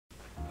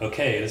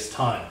Okay, it is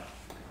time.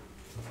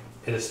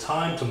 It is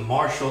time to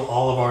marshal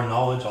all of our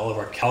knowledge, all of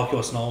our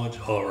calculus knowledge,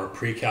 all of our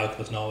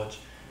pre-calculus knowledge,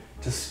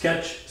 to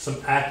sketch some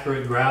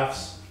accurate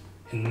graphs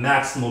in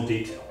maximal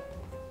detail.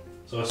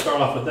 So let's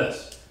start off with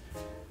this.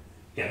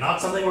 Yeah,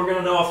 not something we're going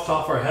to know off the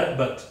top of our head,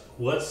 but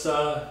let's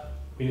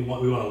we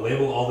want to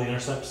label all the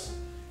intercepts,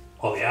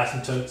 all the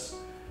asymptotes,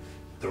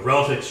 the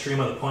relative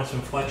extrema, the points of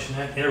inflection,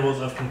 and intervals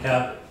of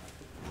concavity.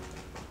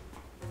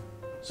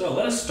 So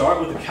let us start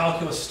with the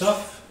calculus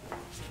stuff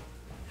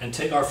and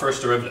take our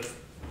first derivative.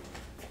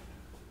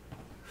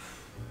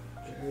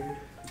 Okay.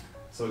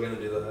 So we're going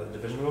to do the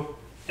division rule?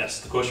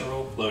 Yes, the quotient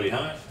rule, low D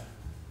high.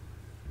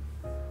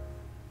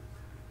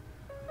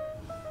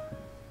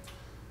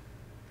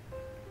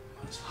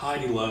 Minus high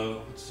D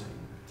low. Let's see.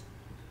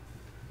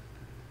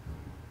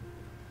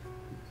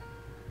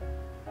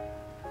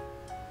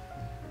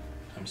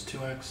 Times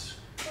 2x.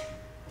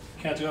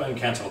 Can't go ahead and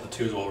cancel all the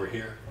 2's while we're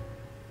here.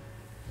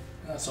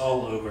 That's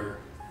all over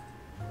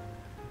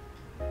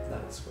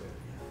That's squared.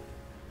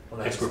 Yeah.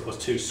 Well, x squared plus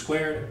 2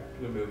 squared.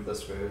 Remove the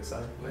square root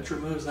sign. Which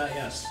removes that,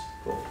 yes.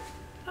 Cool.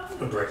 I'm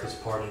going to break this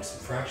apart into some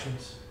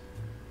fractions.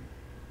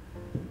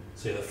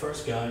 See, the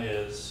first guy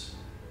is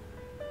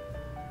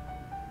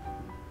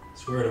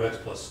square root of x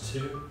plus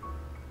 2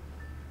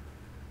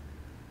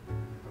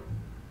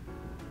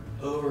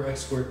 over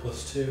x squared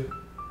plus 2.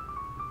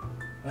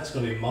 That's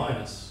going to be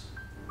minus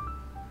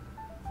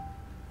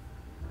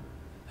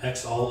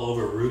x all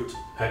over root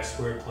x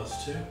squared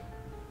plus 2.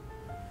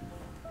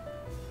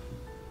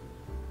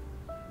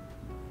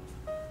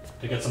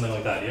 To get something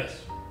like that,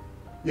 yes?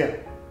 Yeah.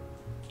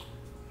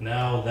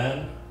 Now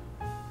then,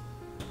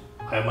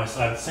 I have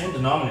the same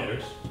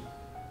denominators,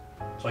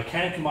 so I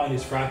can combine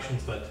these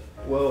fractions, but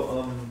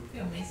Well,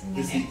 You're missing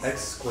is an the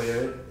x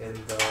squared in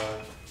the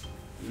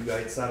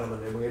right side on the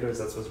numerator, is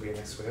that supposed to be an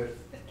x squared?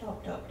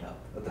 Top. At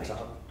the Right.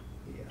 top?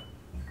 Yeah.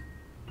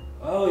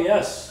 oh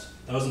yes,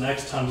 that was an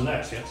x times an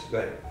x, yes?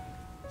 Right.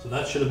 So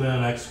that should have been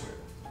an x squared.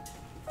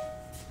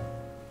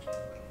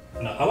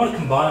 Now I want to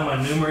combine my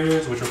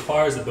numerators, which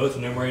requires that both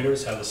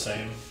numerators have the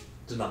same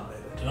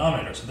Denominator.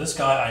 denominator. So this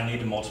guy I need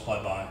to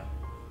multiply by.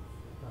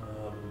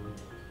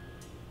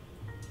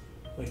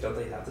 Wait, don't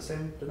they have the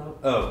same denominator?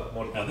 Oh,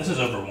 multiple. Now this is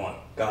over 1.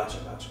 Gotcha.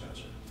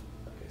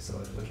 Okay, so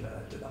I'm looking at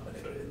a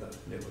denominator in the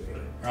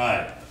numerator.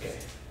 Right. Okay.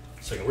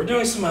 So we're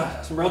doing some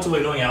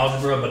relatively annoying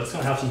algebra, but it's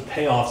going to have some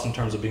payoffs in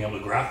terms of being able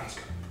to graph this.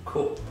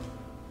 Cool.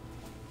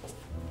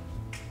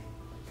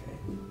 Okay.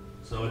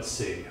 So let's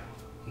see.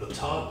 On the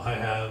top I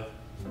have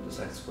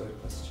Just x squared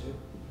plus 2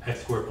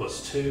 x squared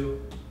plus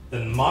 2,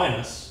 then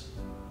minus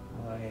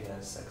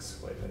minus x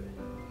squared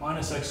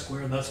x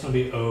squared, that's going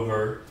to be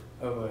over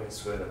over x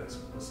squared of x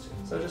plus 2.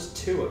 So just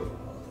 2 over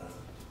all of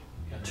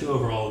that. 2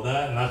 over all of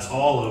that, and that's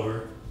all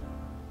over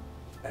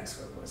X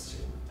squared plus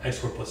 2. x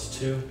squared plus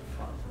 2,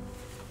 Fine.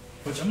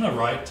 which I'm going to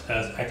write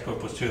as x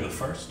squared plus 2 to the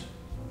first.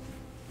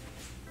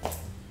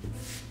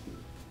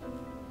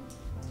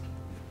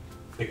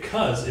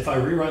 Because if I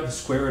rewrite the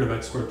square root of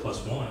x squared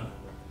plus 1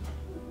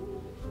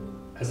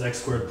 as x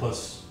squared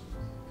plus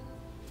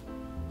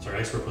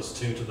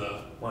 2 to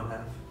the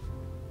 1/2.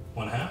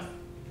 1/2,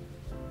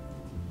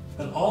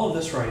 then all of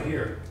this right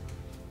here,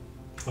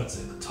 let's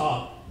say the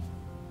top,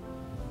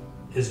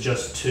 is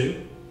just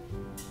 2.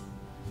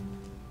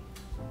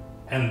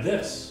 And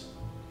this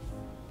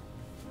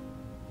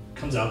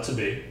comes out to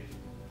be,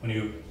 when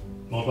you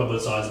multiply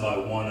both sides by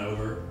 1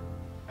 over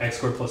x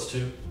squared plus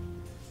 2.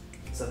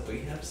 Is that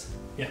 3/2?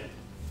 Yeah.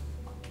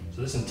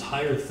 So this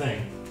entire thing,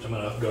 which I'm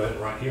going to go ahead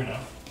and write here now,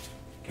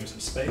 give me some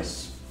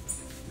space.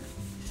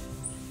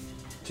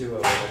 2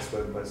 over x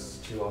squared plus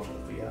 2 off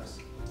of the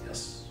 3/2.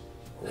 Yes.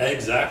 Cool.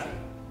 Exactly.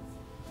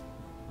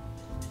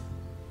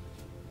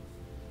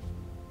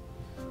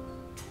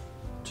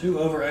 Two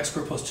over x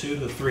squared plus 2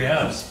 to the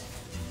 3/2.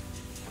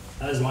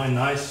 That is my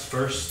nice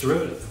first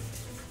derivative.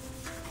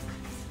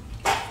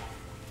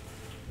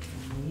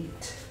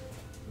 Neat.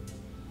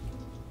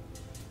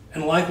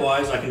 And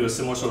likewise, I can do a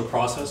similar sort of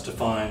process to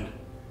find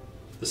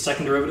the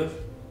second derivative.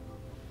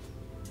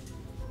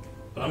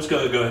 But I'm just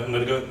going to go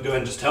ahead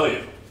and just tell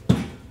you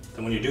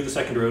that when you do the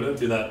second derivative,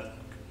 do that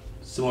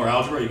similar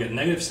algebra, you get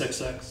negative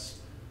 6x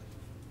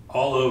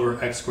all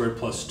over x squared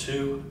plus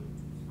 2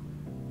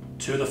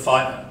 to the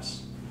 5/2.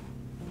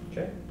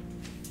 Okay.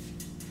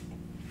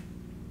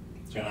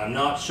 So again, I'm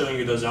not showing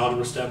you those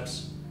algebra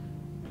steps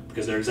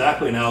because they're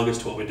exactly analogous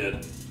to what we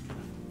did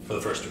for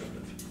the first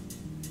derivative.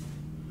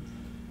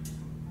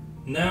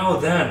 Now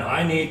then,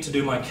 I need to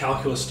do my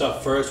calculus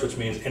stuff first, which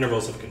means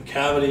intervals of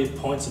concavity,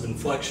 points of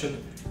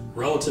inflection,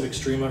 relative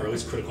extrema, or at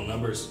least critical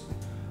numbers.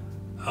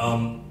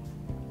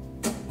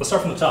 Let's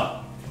start from the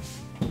top.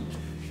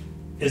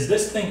 Is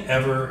this thing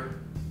ever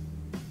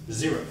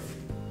 0?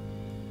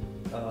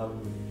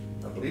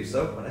 I believe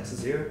so. When x is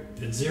 0.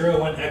 It's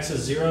 0 when x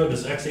is 0.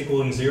 Does x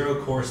equaling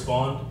 0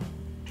 correspond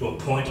to a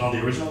point on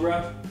the original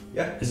graph?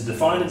 Yeah. Is it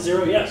defined at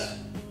 0? Yes.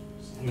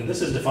 I mean,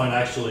 this is defined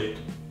actually.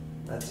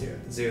 That's 0.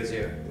 0,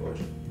 0, the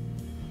origin.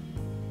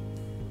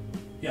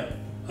 Yeah.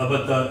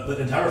 But the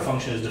entire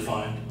function is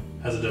defined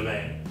as a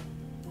domain.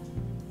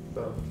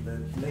 Boom.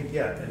 Then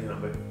yeah, any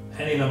number.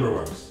 Any number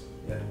works.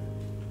 Yeah.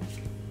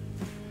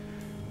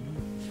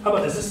 How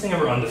about, is this thing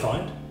ever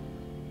undefined?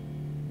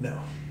 No.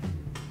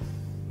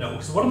 No,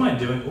 because what am I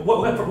doing?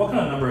 What kind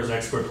of number is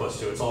x squared plus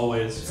 2? It's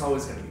always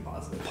going to be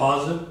positive.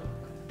 positive.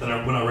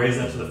 Then when I raise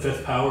that to the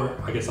 5th power,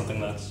 I get something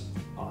that's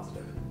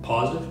Positive.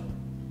 positive.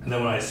 And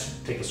then when I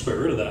take the square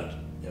root of that,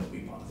 It'll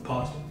be positive.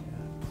 positive.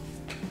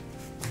 Yeah.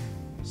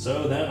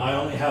 So then I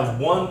only have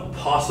one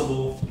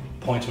possible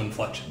point of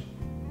inflection.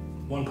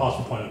 One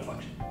possible point of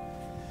inflection. I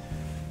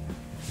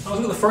was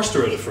looking at the first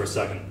derivative for a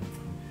second.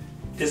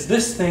 Is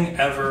this thing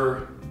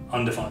ever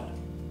undefined?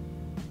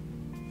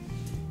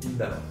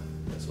 No,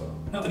 as well.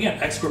 Now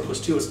again, x squared plus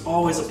 2 is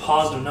always a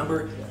positive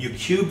number. Yeah. You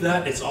cube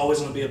that, it's always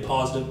going to be a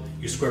positive.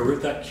 You square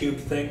root that cubed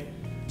thing,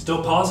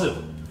 still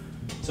positive.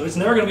 So it's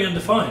never going to be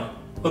undefined.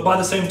 But by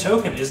the same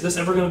token, is this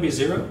ever going to be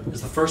 0?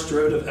 Is the first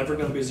derivative ever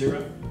going to be 0?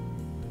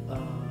 No,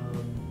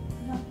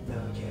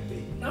 it can't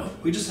be. No,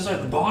 we just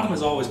decided the bottom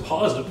is always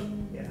positive.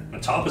 Yeah. The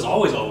top is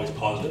always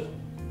positive.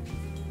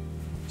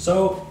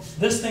 So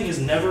this thing is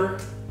never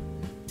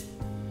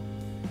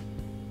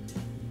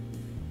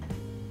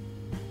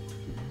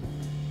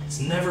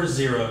never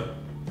 0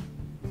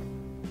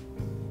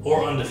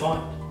 or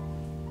undefined.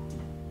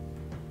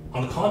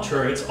 On the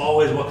contrary, it's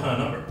always what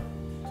kind of number?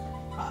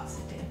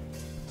 Positive.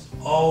 It's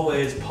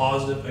always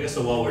positive. I guess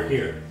so while we're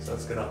here. So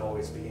it's gonna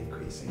always be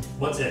increasing.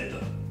 What's it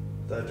though?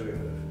 The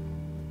derivative.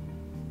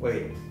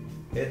 Wait,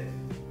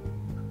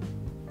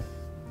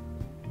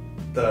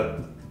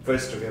 the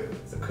first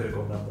derivative, the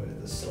critical number,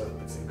 the slope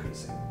is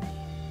increasing.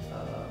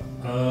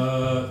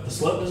 The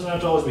slope doesn't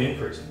have to always be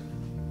increasing.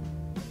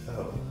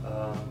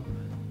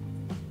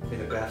 I mean,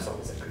 the graph's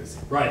always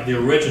increasing. Right, the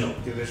original.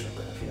 The original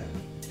graph,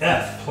 yeah.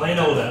 F, plain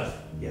old F,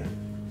 Yeah.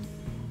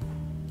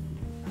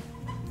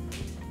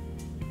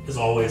 is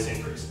always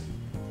increasing.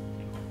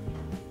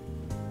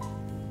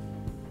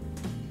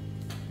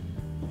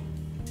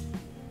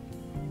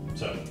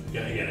 So,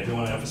 again, if you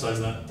want to emphasize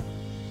that,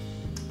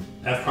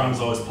 F prime is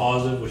always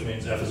positive, which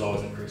means F is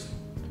always increasing.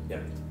 Yeah.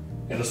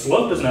 And the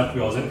slope doesn't have to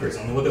be always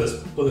increasing. I mean, look at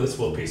this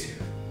little piece here.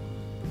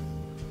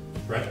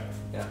 Right?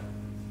 Yeah.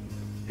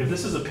 If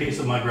this is a piece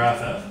of my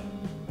graph F,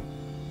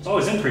 it's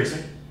always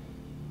increasing.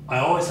 I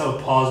always have a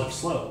positive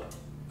slope.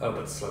 Oh,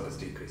 but the slope is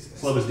decreasing.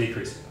 Slope is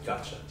decreasing.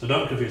 Gotcha. So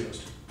don't confuse those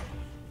two.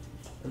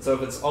 And so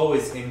if it's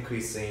always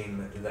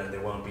increasing, then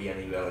there won't be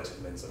any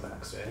relative mins or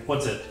max, right?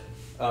 What's it?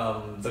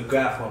 The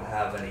graph won't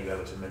have any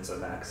relative mins or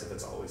max if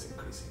it's always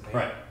increasing, right?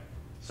 Right.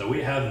 So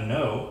we have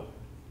no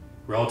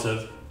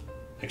relative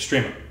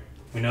extrema.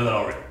 We know that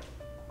already.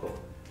 Cool.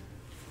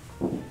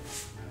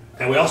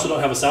 And we also don't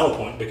have a saddle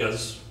point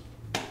because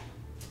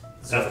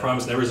F prime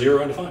is never 0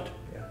 or undefined.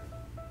 Yeah.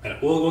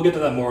 And we'll get to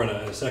that more in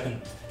a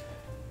second.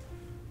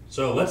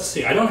 So let's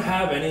see. I don't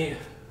have any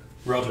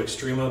relative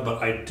extrema,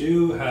 but I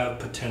do have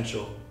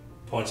potential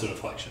points of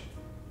inflection.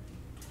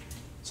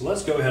 So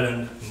let's go ahead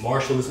and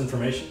marshal this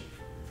information.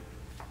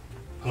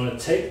 I'm going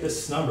to take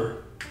this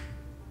number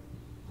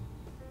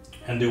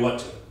and do what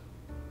to it?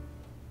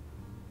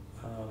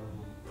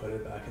 Put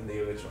it back in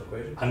the original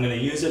equation. I'm going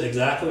to use it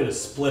exactly to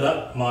split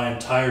up my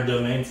entire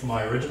domain from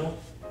my original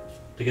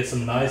to get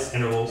some nice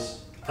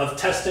intervals of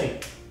testing.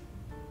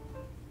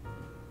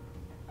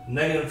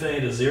 Negative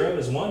infinity to 0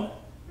 is 1.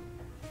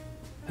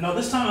 And now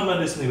this time I'm going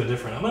to do something a bit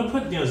different. I'm going to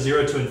put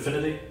 0 to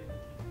infinity,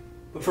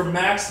 but for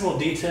maximal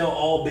detail,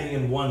 all being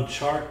in one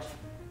chart,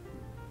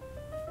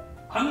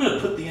 I'm going to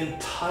put the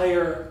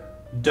entire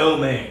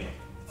domain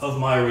of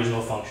my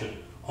original function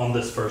on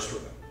this first row.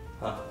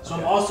 Huh. So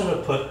I'm also going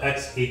to put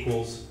x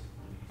equals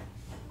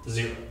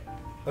 0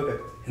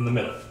 Okay. in the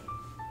middle.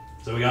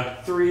 So we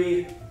got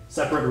 3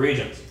 separate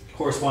regions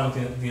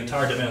corresponding to the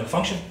entire domain of the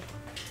function.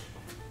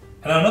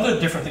 And another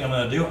different thing I'm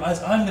going to do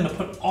is I'm going to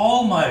put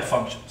all my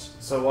functions.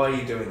 So why are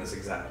you doing this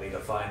exactly? To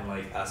find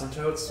like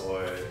asymptotes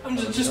or? I'm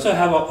just to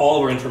have all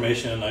of our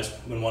information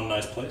in one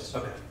nice place.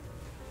 Okay.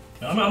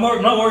 Now,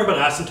 I'm not worried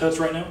about asymptotes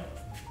right now.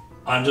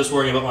 I'm just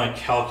worrying about my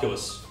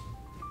calculus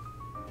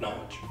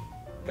knowledge.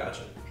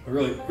 Gotcha.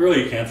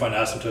 Really, you can find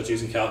asymptotes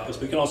using calculus,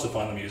 but you can also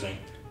find them using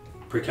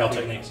precal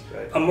techniques.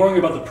 Right. I'm worrying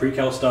about the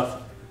precal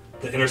stuff,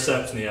 the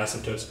intercepts and the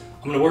asymptotes.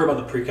 I'm going to worry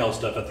about the precal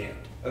stuff at the end.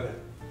 Okay.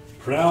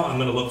 For now, I'm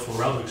going to look for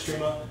relative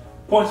extrema,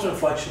 points of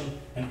inflection,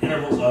 and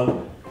intervals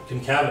of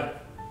concavity,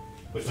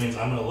 which means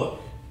I'm going to look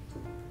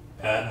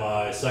at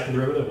my second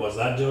derivative. What's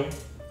that doing?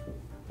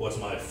 What's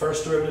my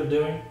first derivative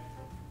doing?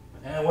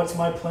 And what's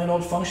my plain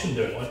old function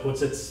doing?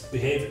 What's its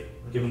behavior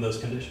given those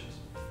conditions?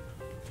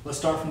 Let's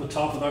start from the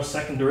top with our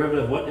second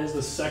derivative. What is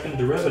the second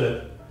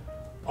derivative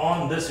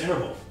on this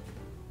interval?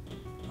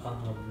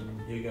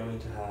 You're going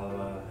to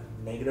have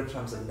negative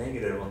times a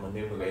negative on the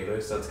numerator,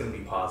 so it's going to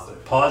be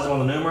positive. Positive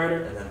on the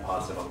numerator? And then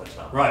positive on the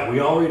denominator. Right, we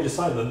already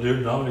decided that the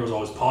denominator was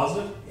always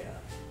positive. Yeah.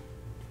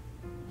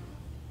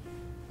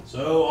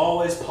 So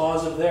always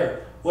positive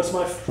there. What's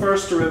my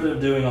first derivative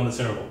doing on this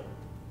interval?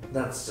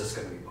 That's just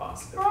going to be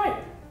positive.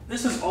 Right.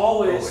 This is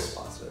Always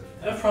positive.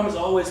 F prime is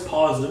always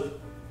positive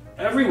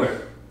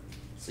everywhere.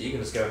 So you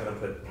can just go ahead and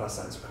put plus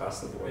signs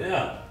across the board.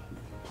 Yeah.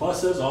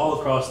 Pluses all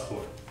across the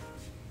board.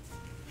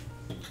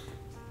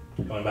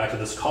 Going back to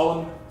this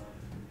column,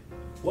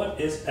 what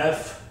is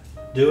F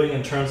doing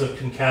in terms of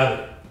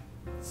concavity?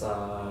 It's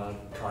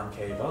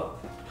concave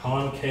up,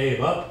 Concave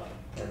up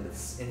and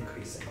it's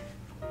increasing.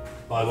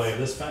 by way of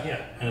this fact,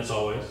 yeah, and it's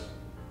always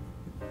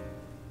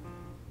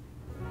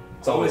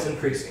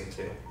Increasing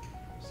too.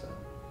 So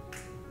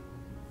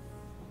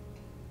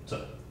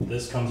so.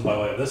 This comes by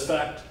way of this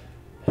fact,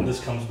 and this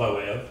comes by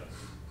way of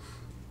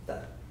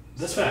that.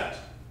 this fact.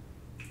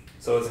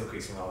 So it's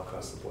increasing all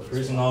across the board. as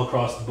Increasing well. all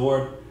across the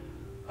board.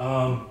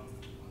 Now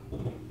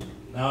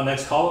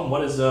next column,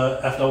 what is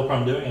F double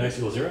prime doing at x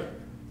equals 0?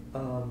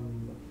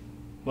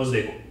 What does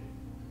it equal?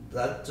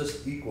 That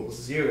just equals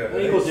 0.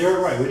 It equals 0,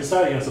 right. We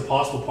decided it's a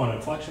possible point of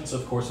inflection, so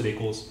of course it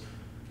equals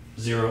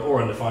 0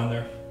 or undefined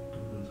there.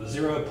 So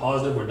 0,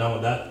 positive, we're done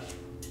with that.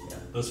 Yeah.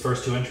 Those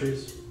first two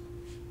entries.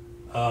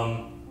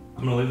 I'm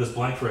going to leave this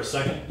blank for a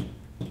second,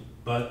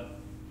 but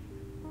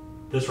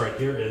this right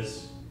here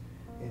is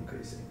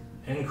Increasing.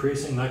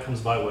 increasing. That comes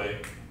by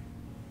way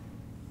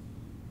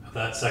of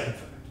that second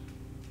fact.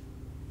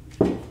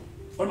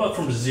 What about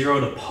from 0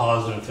 to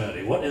positive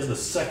infinity? What is the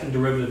second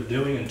derivative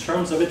doing in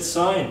terms of its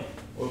sign?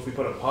 Well, if we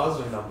put a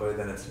positive number,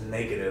 then it's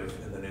negative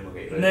in the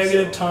numerator.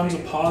 Negative so times a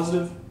negative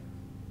positive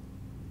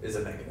is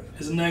a negative.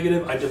 is a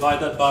negative. I divide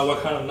that by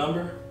what kind of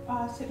number?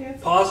 Positive.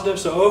 Positive.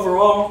 So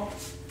overall,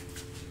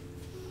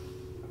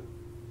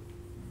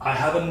 I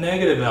have a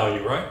negative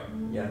value, right?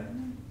 Yeah.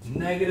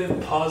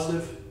 Negative,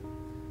 positive.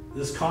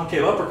 This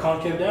concave up or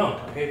concave down?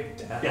 Concave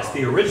down. Yes,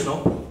 the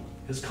original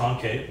is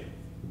concave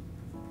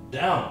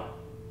down.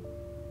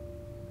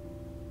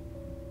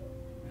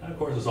 And of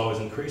course, it's always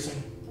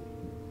increasing.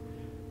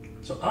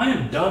 So I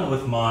am done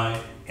with my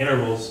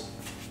intervals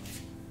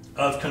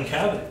of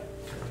concavity.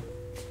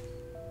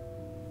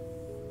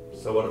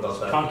 So what about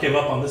that? Concave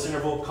up on this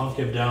interval,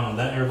 concave down on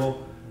that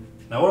interval.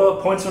 Now what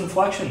about points of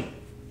inflection?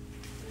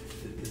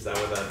 Is that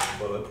what that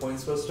bullet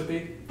point's supposed to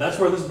be? That's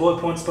where this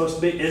bullet point's supposed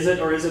to be. Is it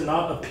or is it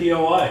not a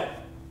POI?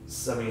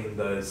 So, I mean,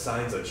 the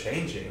signs are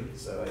changing,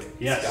 so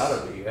Yes. it's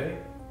gotta be, right?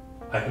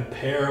 I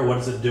compare what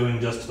is it doing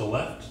just to the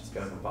left. It's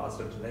going from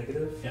positive to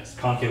negative Yes,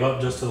 concave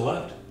up just to the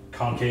left,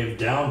 concave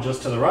down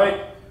just to the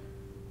right.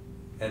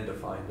 and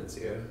defined at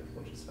 0,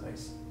 which is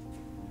nice.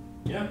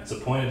 Yeah, it's a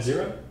point at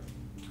 0.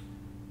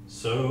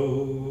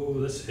 So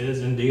this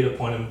is indeed a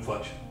point of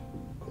inflection.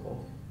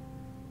 Cool.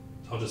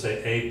 So I'll just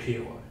say a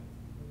POI.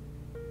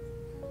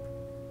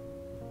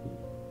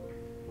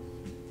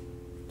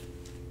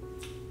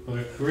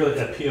 Well, really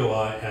a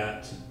POI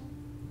at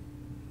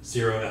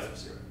 0 f of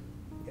 0.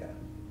 Yeah.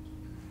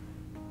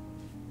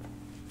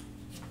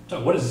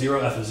 So what is 0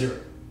 f of 0?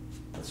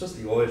 That's just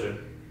the origin.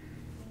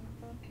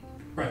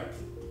 Right.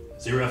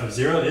 0 f of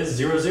 0 is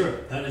 0, 0.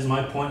 That is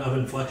my point of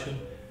inflection.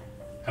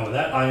 And with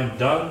that, I am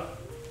done.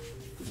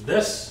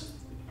 This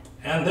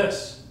and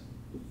this.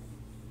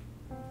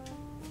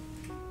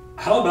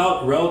 How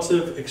about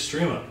relative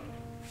extrema?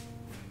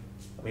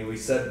 I mean, we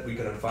said we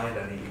couldn't find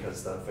any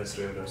because the first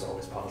derivative is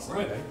always positive,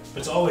 Right. right? If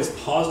it's always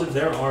positive,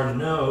 there are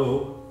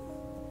no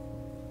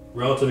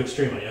relative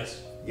extrema,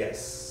 yes?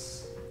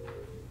 Yes.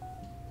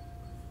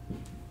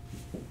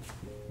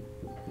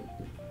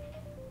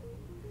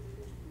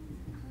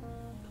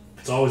 If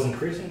it's always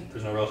increasing,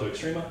 there's no relative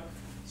extrema.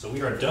 So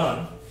we are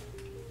done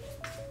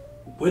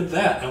with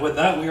that. And with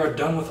that, we are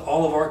done with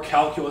all of our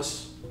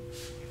calculus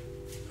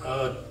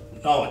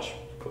knowledge,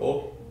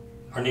 Cool.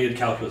 our needed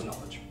calculus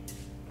knowledge.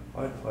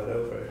 Quite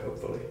over it,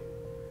 hopefully.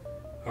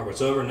 All right,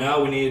 it's over.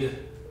 Now we need,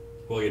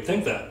 well, you'd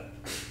think that.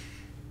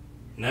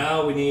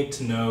 Now we need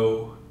to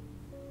know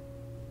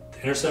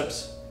the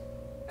intercepts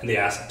and the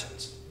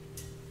asymptotes.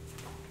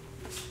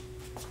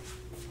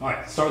 All right,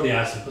 let's start with the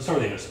asymptotes. Let's start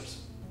with the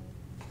intercepts.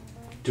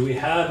 Do we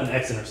have an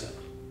x-intercept?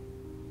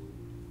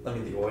 I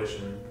mean, the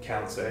origin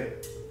counts, right?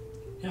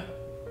 Yeah.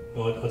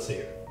 Well, let's see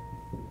here.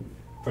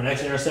 For an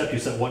x-intercept, you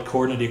set what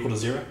coordinate equal to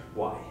 0?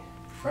 Y.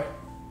 Right.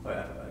 Or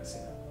f of x,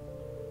 yeah.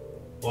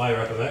 Y or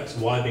f of x.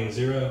 Y being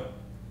 0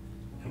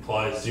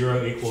 implies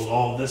 0 equals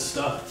all of this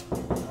stuff.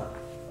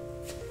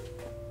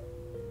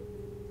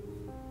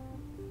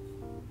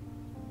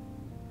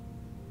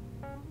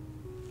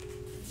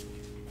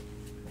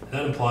 And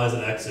that implies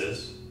that x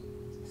is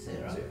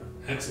 0. 0.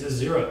 x is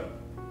 0.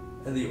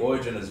 And the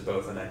origin is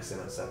both an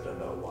x-intercept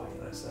and a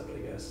y-intercept, I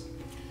guess.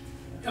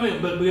 I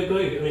mean,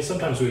 but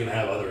sometimes we can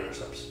have other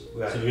intercepts.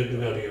 Right. So we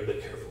gotta be a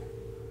bit careful.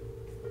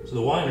 So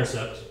the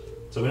y-intercept,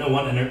 so we know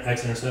one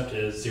x-intercept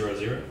is 0,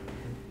 0.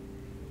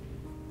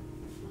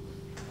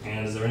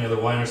 And is there any other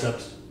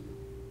y-intercept?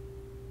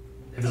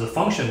 If it's a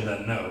function,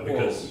 then no,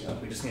 because Well,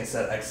 we just need to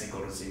set x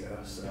equal to 0,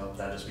 so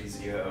that'd just be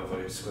 0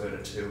 over square root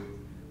of 2,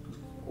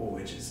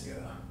 which is 0.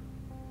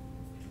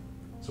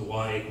 so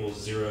y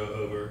equals 0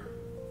 over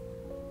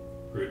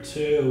root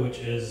 2, which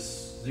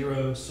is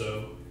 0,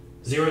 so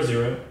 0,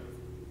 0.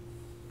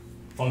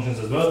 Functions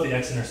as both the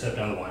x-intercept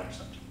and the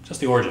y-intercept. Just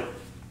the origin.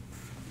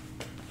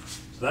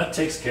 So that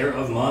takes care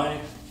of my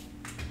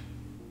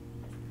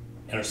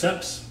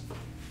intercepts.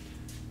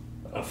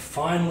 Now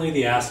finally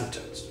the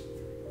asymptotes.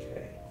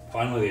 Okay.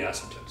 Finally the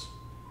asymptotes.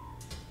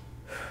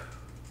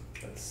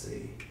 Let's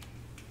see.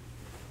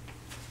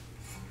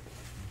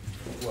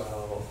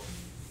 Well,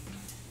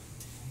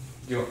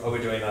 are we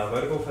doing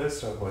vertical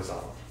first or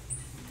horizontal?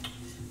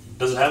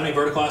 Does it have any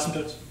vertical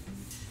asymptotes?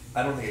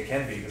 I don't think it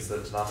can be because the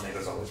denominator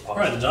is always positive.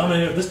 Right, the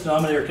denominator, this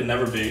denominator can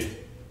never be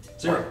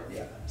 0.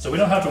 Yeah. So we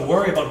don't have to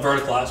worry about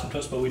vertical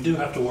asymptotes, but we do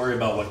have to worry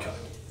about what kind?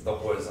 The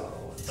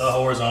horizontal ones. The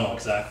horizontal,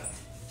 exactly.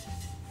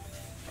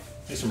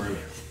 Need some room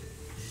here.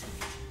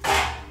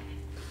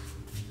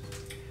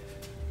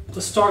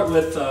 Let's start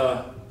with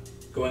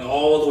going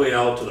all the way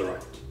out to the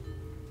right.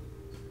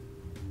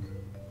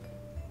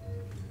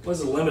 What is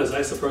the limit as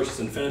x approaches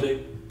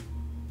infinity?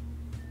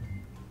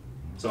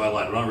 So I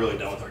lied, we're not really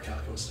done with our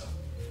calculus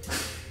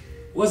stuff.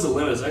 What is the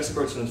limit as x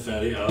approaches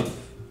infinity of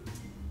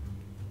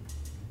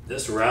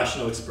this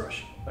rational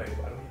expression? Wait,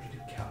 why do we have to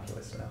do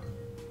calculus now?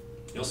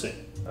 You'll see.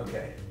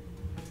 Okay.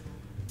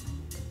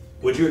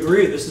 Would you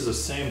agree this is the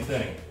same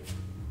thing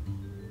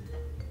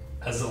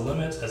as the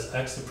limit as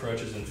x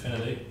approaches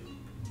infinity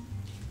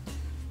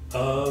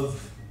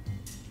of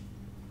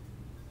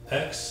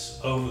x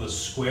over the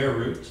square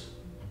root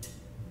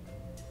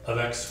of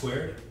x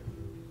squared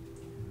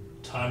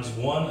times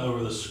 1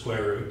 over the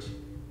square root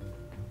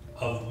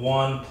of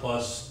 1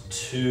 plus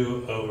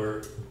 2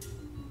 over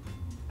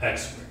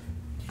x squared?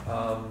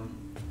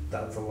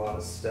 That's a lot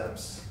of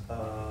steps.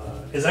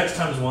 Is x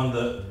times 1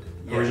 the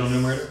original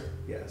numerator?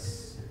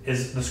 Yes.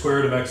 Is the square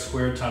root of x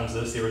squared times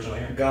this the original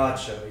here?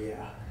 Gotcha,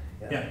 yeah.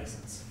 Yeah. That makes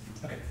sense.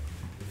 Okay.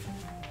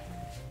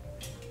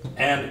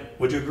 And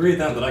would you agree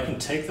then that I can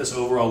take this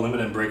overall limit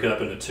and break it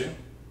up into 2?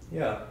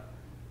 Yeah.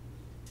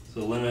 So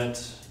the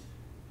limit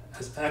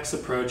as x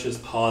approaches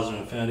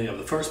positive infinity of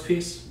the first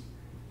piece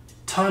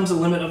times the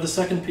limit of the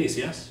second piece,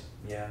 yes?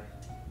 Yeah.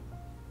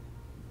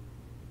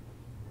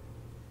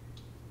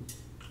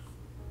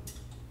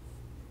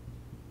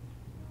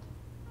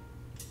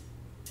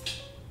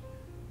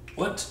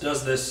 What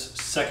does this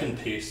second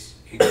piece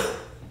equal?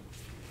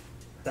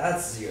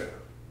 That's 0.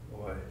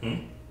 What? Hmm?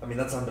 I mean,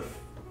 that's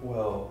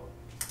well,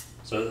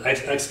 So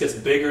x gets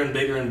bigger and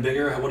bigger and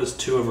bigger. What does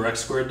 2 over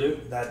x squared do?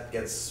 that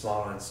gets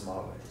smaller and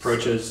smaller.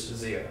 Approaches So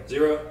 0.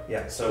 0.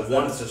 Yeah, so So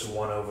 1 1 is just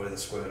 1 over the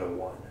square root of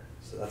 1.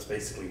 So that's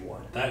basically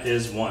 1. That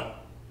is 1.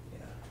 Yeah.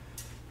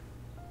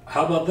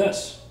 How about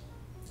this?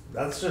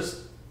 That's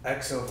just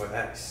x over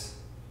x.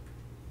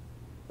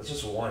 That's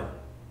just 1.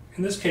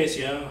 In this case,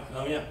 yeah.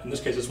 Oh, yeah. In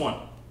this case, it's 1.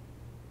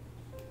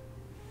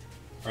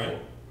 Right?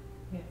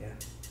 Yeah.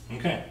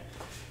 Okay.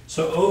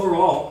 So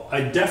overall,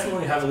 I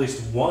definitely have at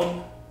least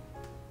one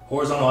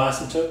horizontal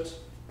asymptote.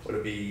 Would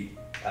it be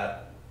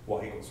at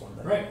y equals 1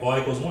 then? Right, y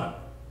equals 1.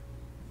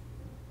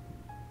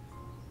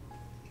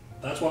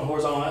 That's one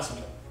horizontal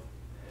asymptote.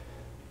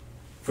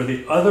 For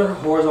the other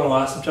horizontal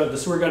asymptote,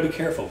 this is where you gotta be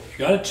careful. You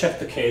gotta check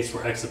the case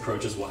where x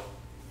approaches what?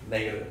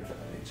 Negative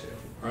infinity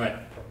too. Right.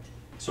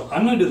 So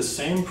I'm gonna do the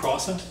same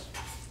process.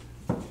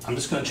 I'm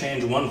just gonna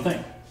change one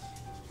thing,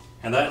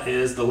 and that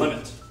is the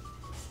limit.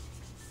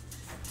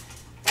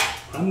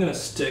 I'm gonna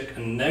stick a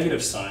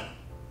negative sign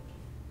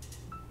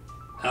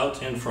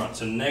out in front.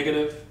 So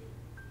negative,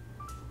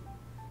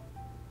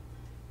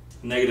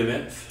 negative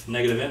inf,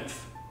 negative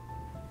inf.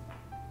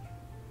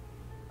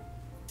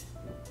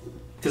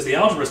 Because the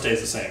algebra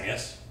stays the same,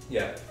 yes?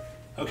 Yeah.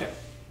 Okay.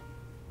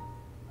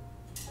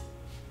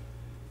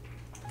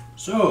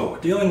 So,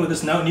 dealing with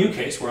this now new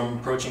case where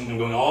I'm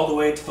going all the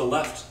way to the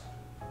left,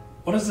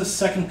 what does this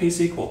second piece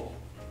equal?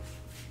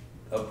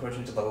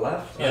 Approaching to the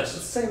left? Yes.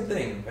 It's the same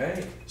thing,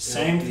 right?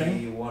 Same It'll thing?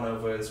 be 1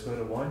 over the square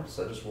root of 1,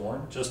 so just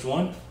 1. Just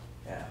one?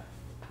 Yeah.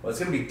 Well, it's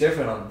going to be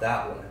different on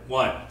that one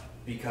Why?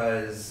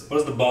 because What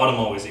does the bottom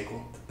always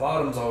equal? the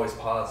bottom's always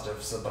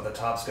positive, so but the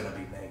top's going to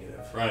be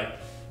negative. Right.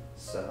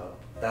 So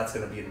that's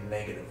going to be a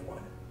negative 1.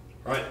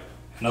 Right.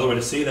 Another way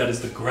to see that is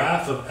the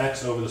graph of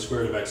x over the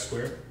square root of x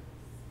squared.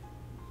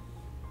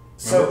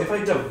 So Remember?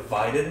 if I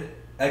divided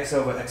x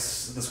over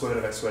x, the square root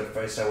of x squared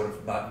first, I would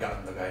have not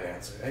gotten the right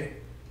answer, right?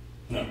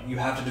 No. You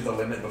have to do the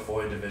limit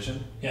before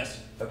division?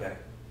 Yes. Okay,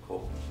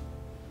 cool.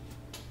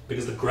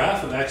 Because the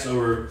graph of x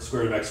over the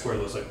square root of x squared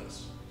looks like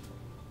this.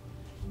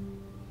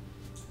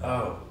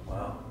 Oh,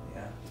 wow,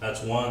 yeah.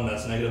 That's 1,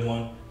 that's negative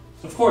 1.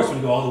 So of course, when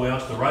you go all the way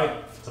out to the right,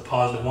 it's a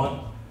positive 1.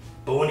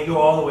 But when you go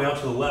all the way out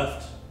to the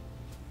left,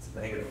 It's a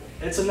negative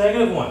 1. it's a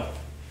negative 1.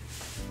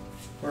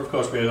 Or of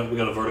course, we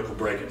got a vertical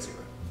break at 0.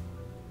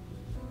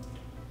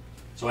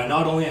 So I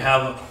not only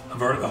have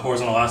a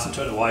horizontal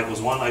asymptote at y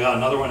equals 1, I got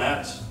another one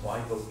at Y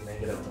equals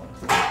negative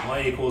 1.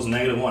 y equals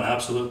negative 1,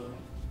 absolutely.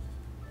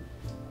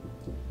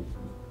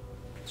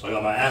 So I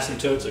got my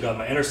asymptotes, I got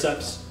my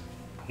intercepts.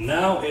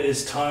 Now it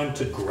is time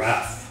to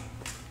graph.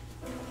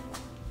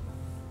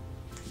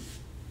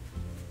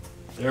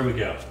 There we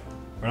go.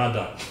 We're not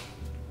done.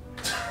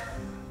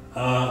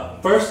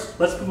 First,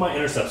 let's put my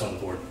intercepts on the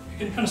board.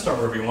 You can kind of start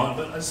wherever you want,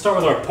 but let's start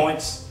with our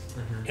points,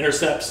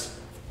 intercepts,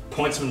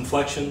 points of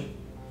inflection,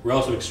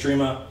 relative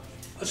extrema.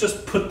 Let's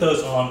just put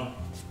those on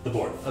the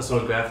board. Oh, so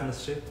we're graphing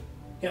this too?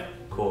 Yeah.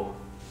 Cool.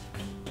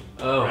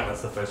 Oh, Right.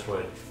 that's the first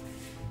word.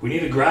 We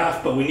need a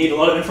graph, but we need a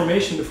lot of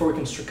information before we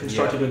can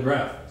construct a good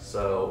graph.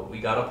 So we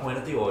got a point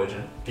at the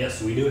origin.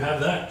 Yes, we do have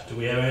that. Do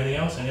we have anything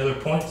else? Any other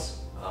points?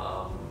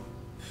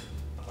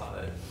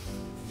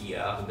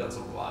 Yeah, we got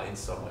some lines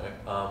somewhere.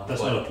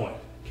 That's not a point.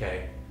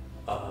 Okay.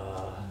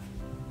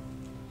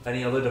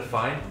 Any other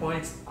defined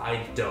points?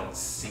 I don't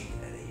see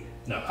any.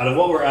 No. Out of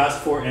what we're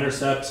asked for,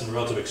 intercepts and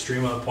relative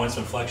extrema, points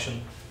of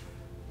inflection.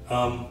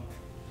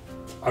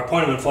 Our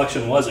point of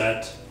inflection was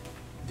at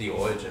The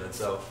origin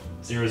itself.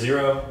 0,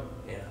 0.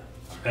 Yeah.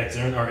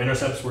 Our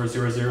intercepts were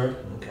 0, 0.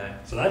 Okay.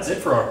 So that's it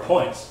for our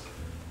points.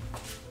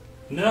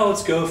 Now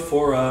let's go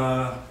for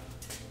how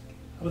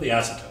about the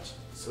asymptotes?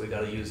 So we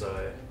got to use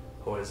our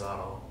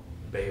horizontal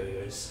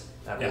barriers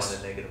at Yes.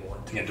 1 and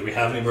 -1. Again, do we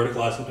have any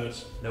vertical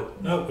asymptotes? Nope.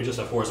 No, we just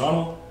have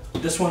horizontal.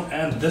 This one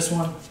and this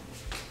one.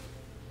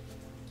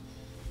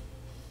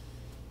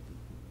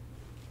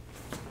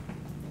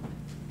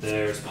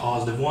 There's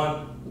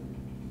 +1.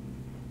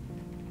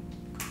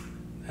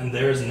 And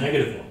there's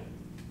 -1.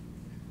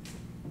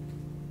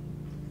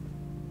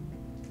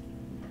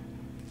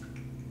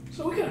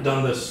 So we could have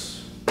done this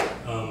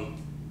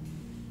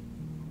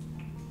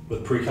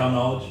with pre-cal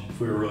knowledge if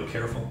we were really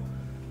careful.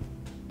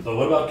 But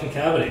what about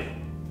concavity?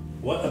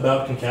 What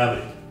about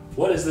concavity?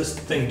 What is this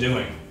thing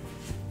doing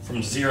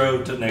from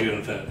 0 to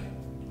 -infinity?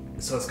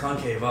 So it's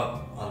concave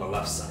up on the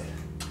left side.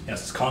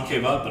 Yes, it's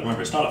concave up, but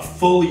remember, it's not a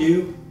full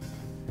U.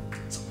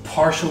 It's a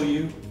partial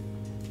U.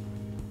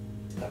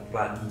 That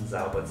flattens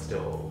out but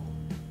still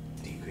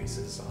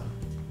decreases on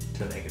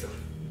to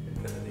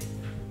 -infinity.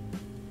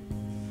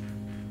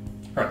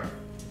 Right.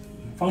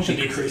 Function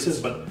decreases,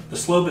 but the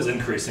slope is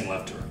increasing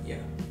left to right. Yeah.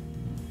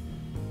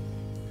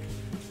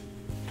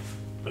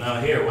 But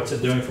now here, what's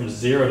it doing from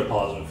 0 to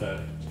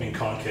 +infinity? It's being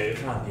concave.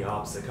 Kind of the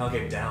opposite.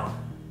 Concave down.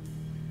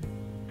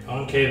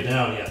 Concave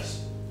down,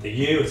 yes. The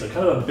U, it's a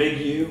kind of a big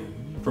U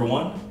for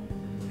one,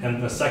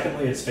 and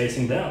secondly, it's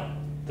facing down.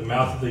 The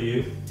mouth of the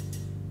U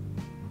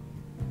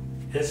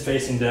is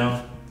facing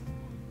down.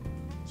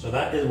 So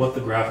that is what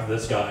the graph of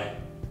this guy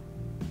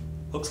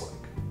looks like.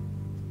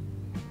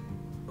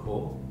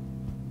 Cool.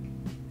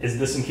 Is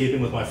this in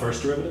keeping with my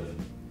first derivative?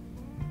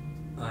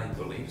 I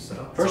believe so.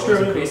 First It's always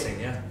derivative. increasing,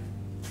 yeah.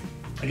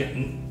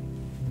 Again,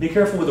 be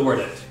careful with the word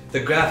it.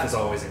 The graph is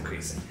always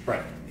increasing.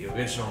 Right. The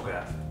original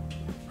graph.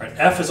 Right.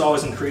 F is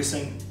always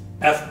increasing.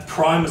 F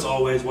prime is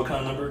always what kind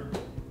of number?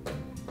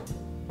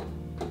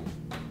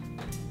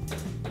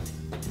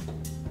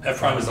 F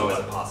prime is always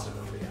always a positive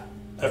number,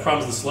 yeah. F prime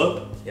is the slope.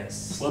 Yes.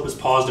 Slope is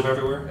positive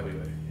everywhere.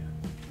 Everywhere, yeah.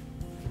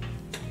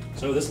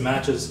 So this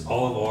matches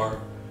all of our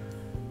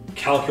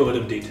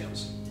calculative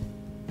details.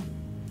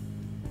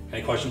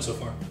 Any questions so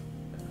far?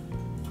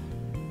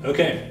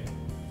 Okay.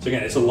 So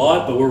again, it's a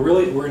lot, but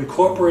we're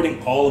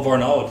incorporating all of our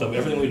knowledge of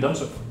everything we've done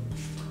so far.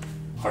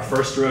 Our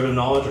first derivative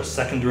knowledge, our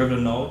second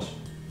derivative knowledge,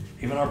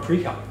 even our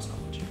precalculus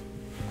knowledge.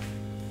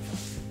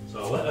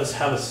 So let us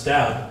have a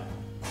stab.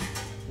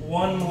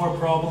 One more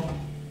problem.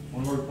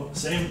 One more,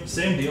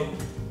 same deal.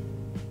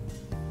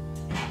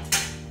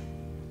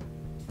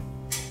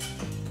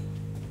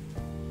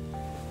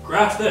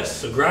 Graph this.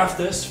 So graph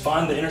this,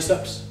 find the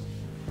intercepts,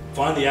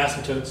 find the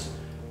asymptotes,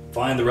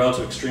 find the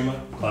relative extrema,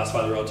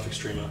 classify the relative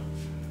extrema,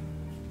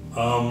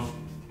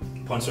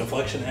 points of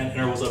inflection, and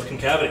intervals of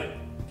concavity.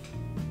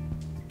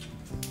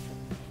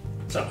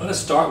 So I'm going to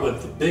start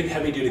with the big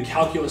heavy-duty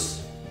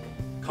calculus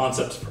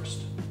concepts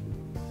first.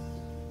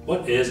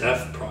 What is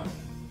f prime?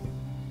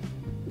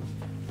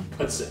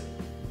 Let's see.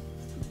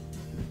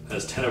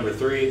 That's 10 over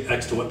 3,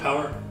 x to what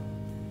power?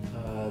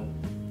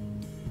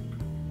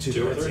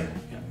 2 over 3? Yeah.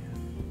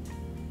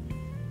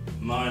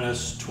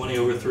 Minus 20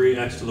 over 3,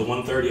 x to the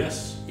 1/3,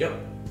 yes? Yep.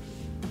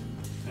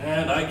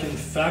 And I can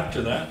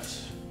factor that.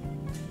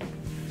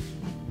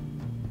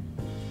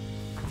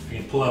 I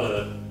can pull out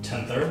a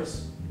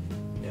 10/3.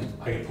 Yeah.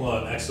 I can pull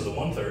out an x to the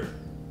 1/3.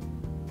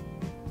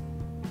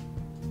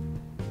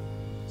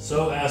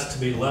 So as to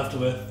be left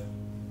with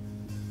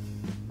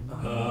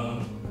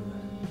a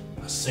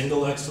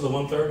single x to the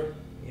 1/3.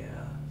 Yeah.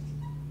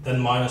 Then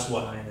minus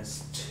what?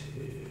 Minus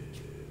 2.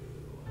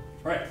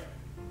 Right.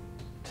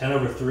 10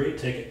 over 3,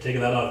 take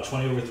that out of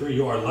 20 over 3,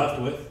 you are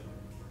left with?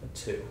 A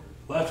 2.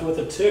 Left with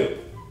a 2.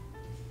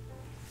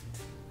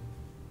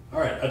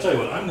 Alright, I'll tell you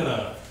what, I'm going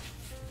to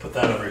put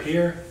that over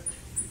here,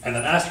 and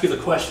then ask you the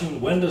question,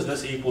 when does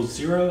this equal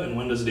 0, and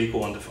when does it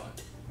equal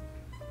undefined?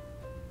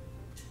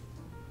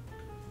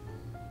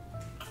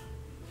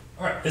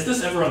 Alright, is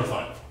this ever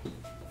undefined?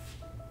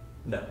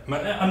 No.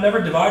 I'm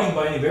never dividing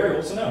by any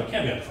variable, so no, it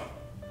can't be undefined.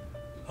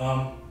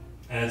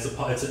 And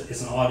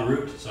it's an odd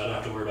root, so I don't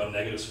have to worry about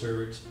negative square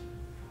roots.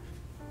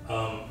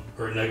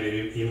 Or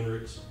negative even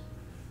roots.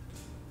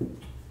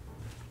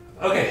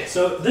 Okay,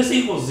 so this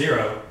equals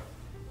 0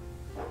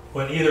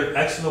 when either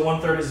x to the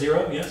 1/3 is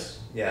 0, yes?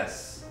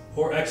 Yes.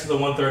 Or x to the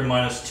 1/3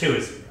 minus 2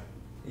 is 0.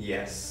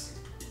 Yes.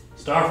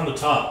 Start from the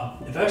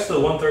top. If x to the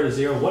 1/3 is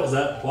 0, what does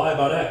that imply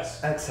about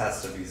x? X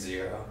has to be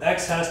 0.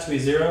 X has to be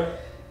 0.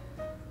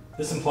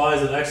 This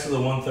implies that x to the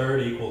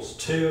 1/3 equals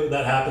 2.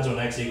 That happens when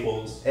x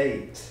equals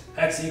 8.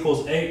 x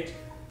equals 8.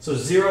 So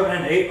 0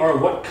 and 8 are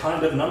what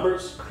kind of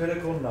numbers?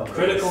 Critical numbers.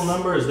 Critical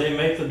numbers, they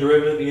make the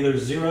derivative either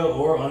 0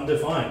 or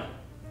undefined.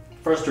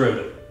 First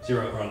derivative,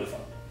 0 or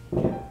undefined.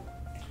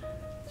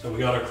 So we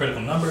got our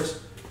critical numbers.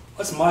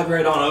 Let's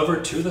migrate on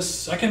over to the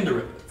second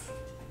derivative.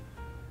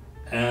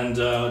 And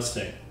let's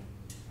see.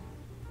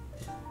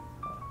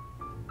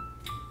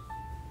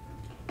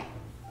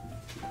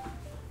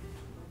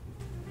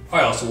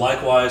 Alright, so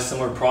likewise,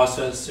 similar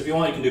process. If you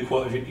want, you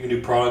can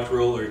do product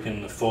rule, or you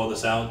can follow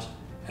this out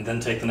and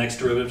then take the next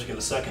derivative to get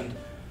the second.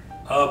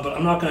 But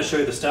I'm not going to show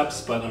you the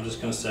steps, but I'm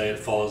just going to say it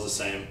follows the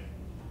same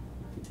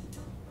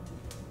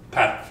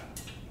pattern.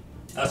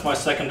 That's my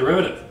second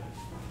derivative.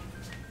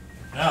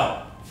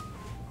 Now,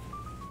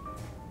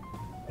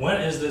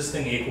 when is this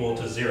thing equal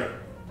to 0?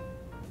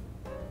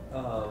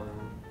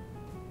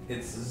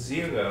 It's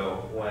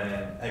 0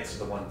 when x to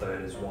the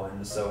 1/3 is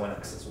 1, so when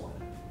x is 1.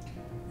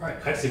 Right,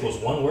 x equals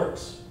 1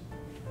 works.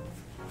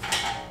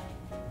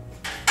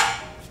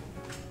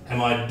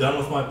 Am I done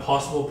with my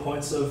possible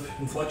points of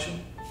inflection?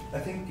 I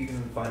think you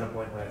can find a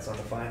point where it's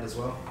undefined as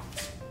well.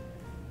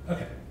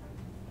 Okay.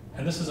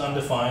 And this is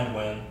undefined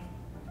when?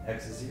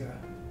 X is 0.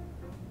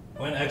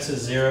 When x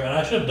is 0, and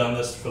I should have done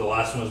this for the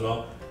last one as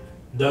well.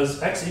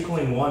 Does x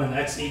equaling 1 and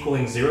x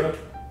equaling 0,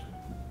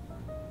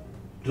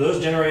 do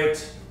those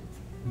generate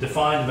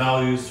defined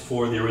values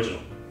for the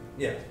original?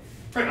 Yeah.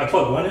 Right, I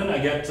plug 1 in, I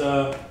get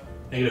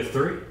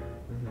 -3.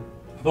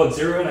 I plug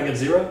 0 in, I get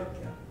 0.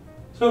 Yeah.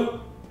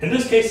 So, in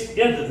this case,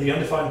 yeah, the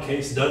undefined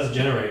case does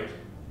generate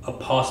a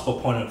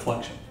possible point of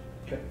inflection.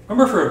 Okay.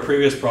 Remember for a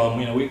previous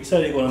problem, we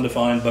said equal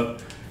undefined,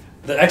 but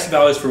the x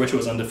values for which it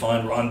was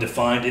undefined were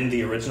undefined in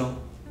the original.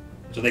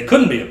 So they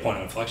couldn't be a point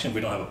of inflection if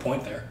we don't have a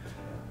point there.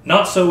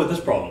 Not so with this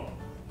problem.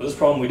 With this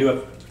problem, we do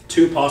have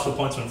 2 possible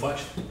points of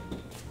inflection.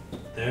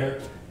 There,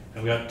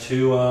 and we got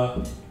 2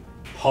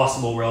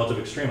 possible relative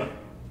extrema.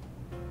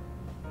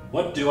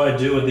 What do I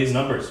do with these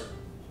numbers?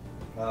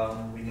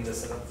 We need to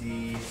set up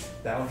the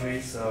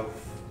boundaries of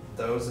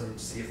those and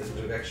see if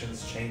the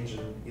directions change in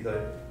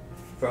either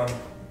from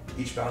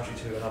each boundary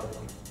to another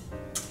one.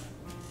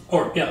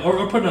 Or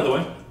put another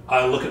way,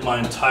 I look at my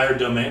entire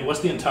domain. What's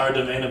the entire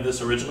domain of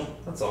this original?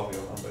 That's all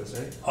real numbers,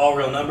 right? All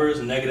real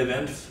numbers, negative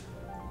inf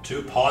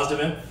to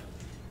positive inf.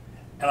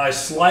 And I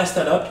slice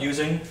that up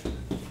using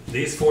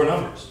these 4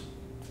 numbers.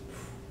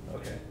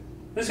 Okay.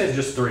 This case is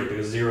just 3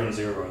 because 0 and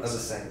 0 are That's the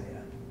same,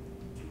 yeah.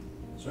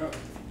 So,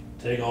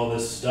 take all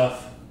this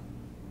stuff,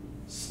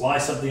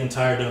 slice up the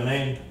entire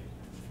domain.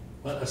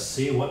 Let us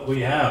see what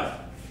we have.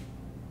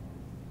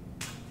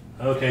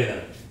 Okay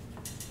then.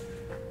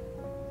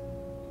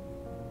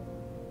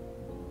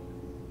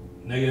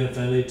 Negative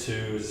infinity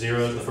to 0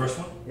 is the first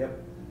one? Yep.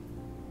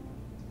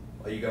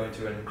 Are you going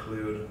to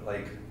include,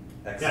 like,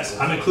 x? Yes,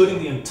 I'm including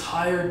the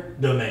entire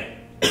domain.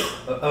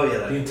 Oh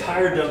yeah, The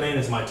entire domain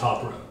is my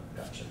top row.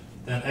 Gotcha.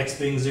 Then x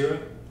being 0.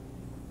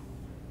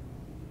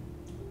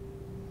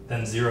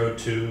 Then 0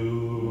 to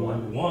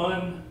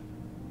 1.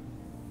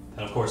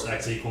 Then of course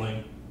x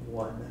equaling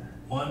 1.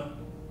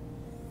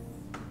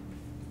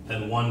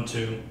 Then 1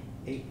 to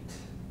 8.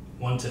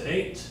 1 to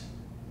 8.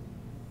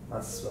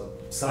 That's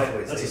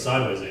sideways. That's 8. a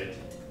sideways 8.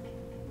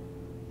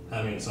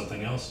 That means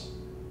something else.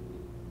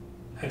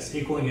 X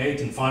equaling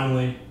 8, and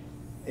finally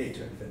 8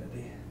 to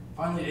infinity.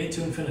 8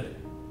 to infinity.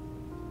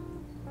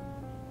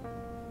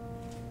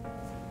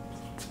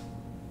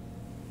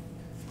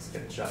 It's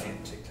like a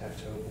giant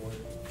tic-tac-toe board.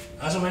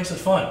 That's what makes it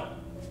fun.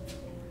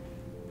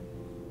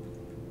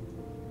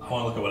 I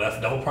want to look at what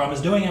f double prime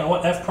is doing, and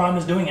what f prime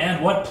is doing,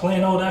 and what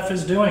plain old f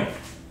is doing.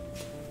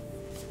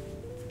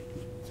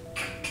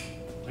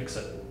 Fix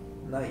it.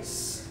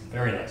 Nice.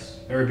 Very nice.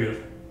 Very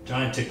beautiful.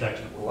 Giant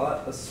tic-tac-toe. A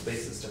lot of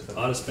spaces to A fill.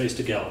 lot of space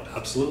to gallop.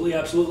 Absolutely,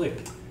 absolutely.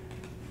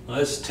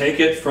 Let's take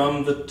it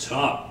from the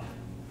top.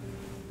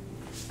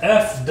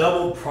 F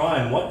double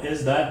prime, what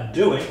is that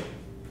doing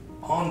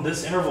on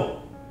this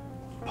interval?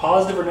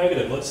 Positive or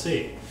negative? Let's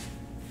see.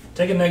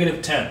 Take a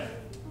negative 10.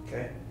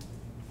 Okay.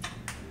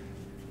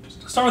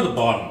 Let's start with the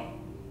bottom.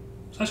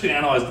 So let's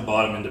analyze the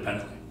bottom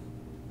independently.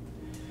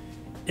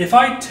 If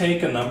I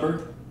take a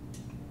number,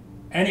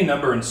 any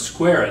number, and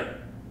square it,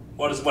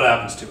 what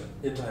happens to it?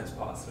 It turns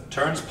positive.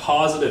 Turns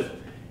positive.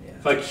 Yeah.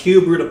 If I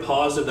cube root a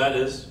positive, that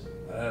is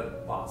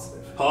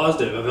Positive.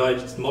 positive. If I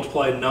just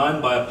multiply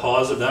 9 by a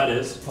positive, that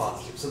is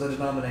Positive. So the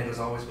denominator is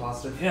always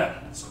positive? yeah.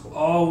 It's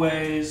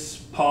always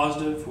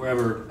positive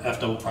wherever f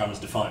double prime is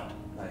defined.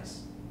 Nice.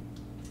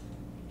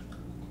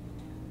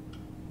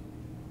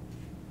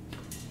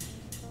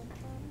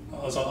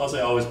 I'll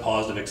say always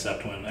positive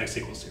except when x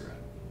equals 0.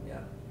 Yeah.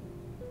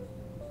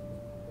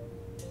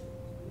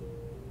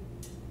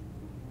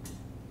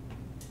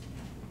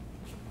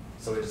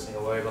 So we just need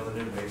to worry about the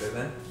numerator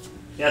then?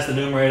 Yes, the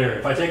numerator.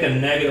 If I take a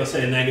negative, let's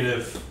say a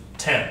negative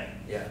 10.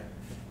 Yeah.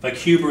 If I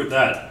cube root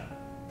that,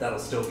 That'll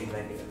still be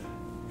negative.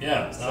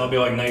 yeah, that'll be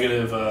like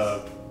negative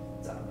I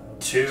don't know.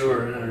 2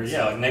 or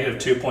yeah, like negative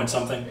 2 point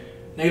something.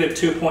 Negative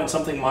 2 point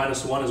something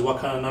minus 1 is what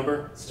kind of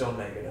number? Still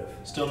negative.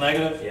 Still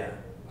negative? Yeah.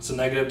 It's a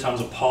negative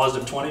times a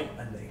positive 20.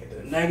 A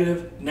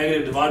negative.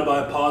 Negative divided by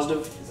a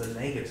positive. Is a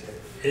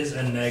negative. is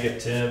a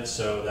negative,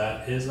 so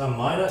that is a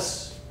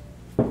minus.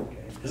 Okay.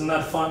 Isn't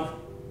that fun?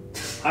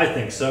 I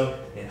think so.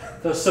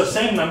 Yeah. So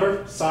same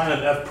number, sine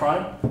of f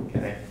prime.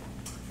 Okay.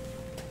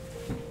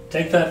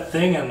 Take that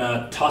thing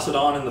and toss it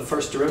on in the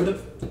first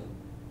derivative.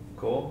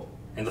 Cool.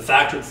 In the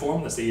factored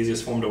form, that's the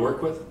easiest form to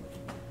work with.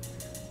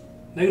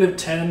 Negative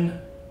 10,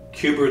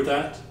 cube root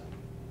that.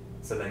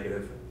 It's a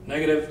negative.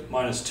 Negative,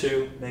 minus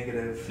 2,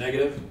 Negative.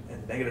 negative.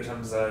 And negative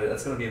times,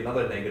 that's going to be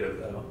another negative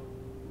though.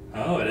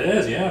 Oh, it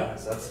is, yeah.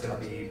 So that's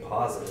going to be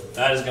positive.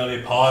 That is going to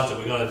be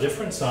positive. We got a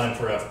different sign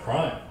for f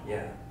prime.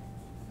 Yeah.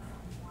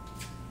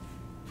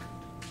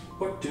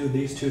 What do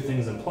these two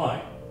things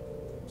imply?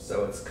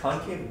 So it's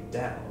concave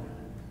down,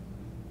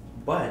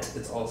 but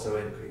it's also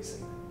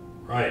increasing.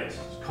 Right, it's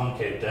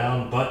concave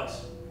down, but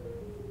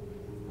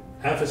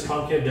f is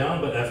concave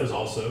down, but f is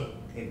also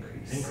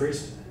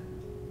increased.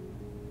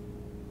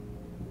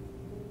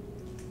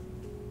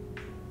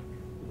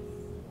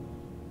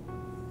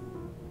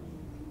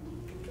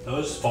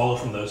 Those follow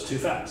from those two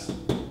facts.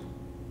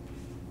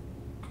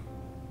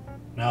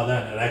 Now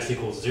then, at x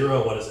equals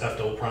 0, what is f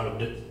double prime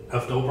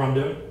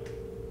doing?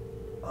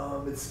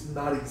 It's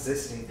not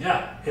existing.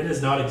 Yeah, it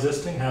is not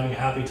existing, having a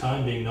happy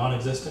time, being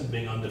non-existent,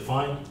 being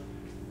undefined.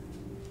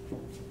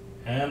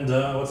 And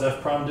what's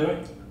f prime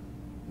doing?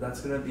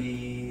 That's going to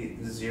be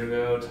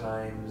 0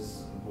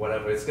 times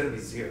whatever. It's going to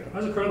be 0.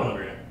 How's a curl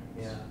under here?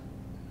 Yeah.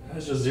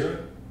 That's just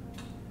 0.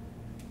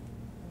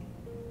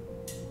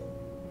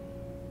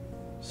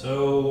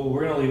 So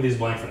we're going to leave these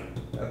blank for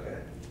now. Okay.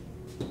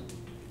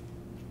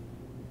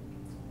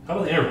 How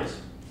about the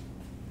intervals?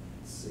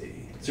 Let's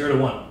see. 0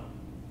 to 1.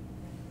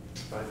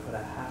 If I put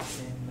a half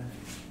in,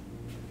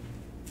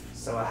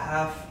 so a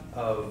half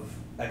of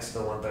x to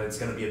the 1/3 is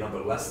going to be a number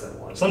less than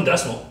 1. Some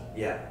decimal.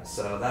 Yeah,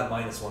 so that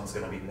minus 1 is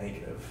going to be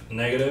negative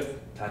Negative.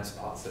 times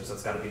positive, so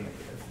it's got to be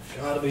negative.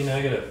 Gotta be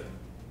negative.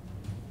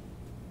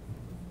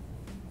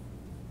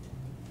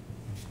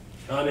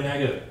 Gotta be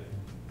negative.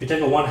 If you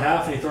take a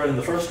 1/2 and you throw it in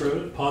the first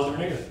derivative, positive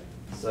or negative?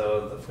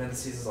 So the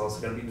parentheses is also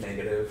going to be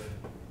negative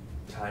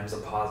times a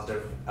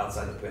positive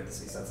outside the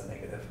parentheses, that's a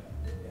negative.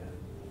 Yeah.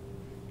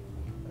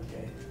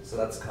 Okay, so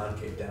that's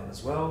concave down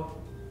as well.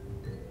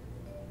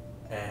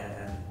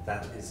 And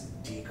that is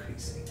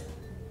decreasing.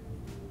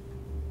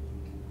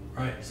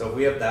 Right. So if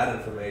we have that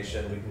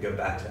information, we can go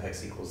back to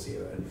x equals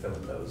 0 and fill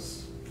in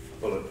those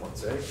bullet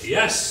points, right?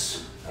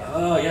 Yes.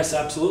 Yes,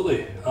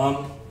 absolutely.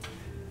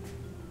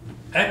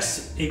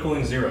 X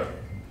equaling 0,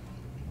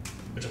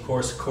 which of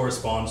course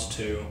corresponds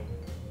to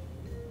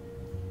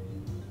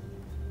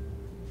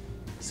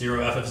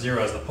 0 f of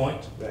 0 as the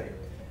point. Right.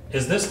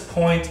 Is this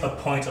point a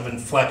point of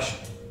inflection?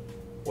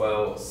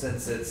 Well,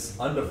 since it's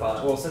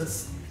undefined,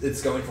 since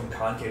it's going from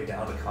concave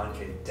down to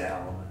concave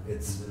down,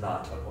 it's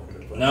not a point of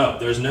inflection. No,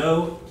 there's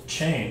no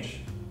change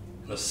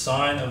in the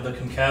sign of the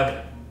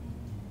concavity.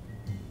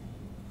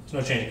 There's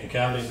no change in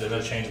concavity, there's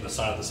no change in the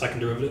sign of the second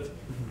derivative.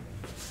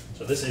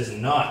 So this is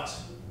not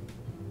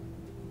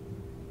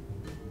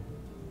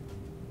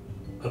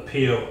a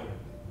PO.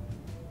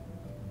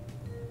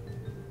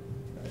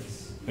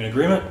 Nice. In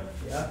agreement?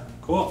 Yeah.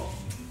 Cool.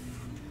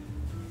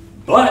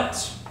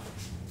 But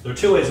there are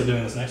two ways of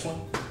doing this next one,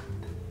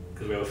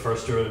 because we have a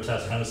first derivative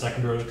test and a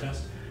second derivative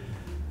test.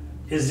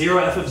 Is 0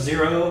 f of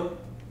 0,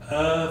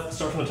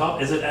 start from the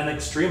top, is it an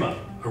extrema,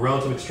 a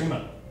relative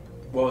extrema?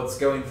 Well, it's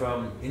going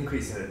from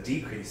increasing to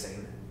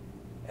decreasing,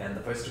 and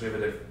the first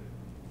derivative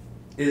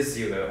is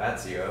 0 at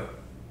 0,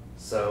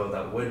 so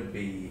that would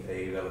be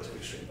a relative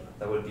extrema.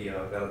 That would be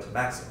a relative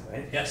maximum,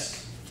 right?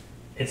 Yes.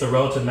 It's a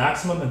relative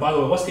maximum, and by the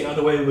way, what's the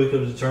other way we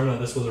could determine that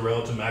this was a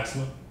relative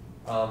maximum?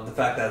 The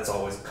fact that it's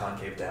always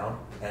concave down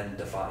and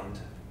defined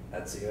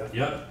at 0.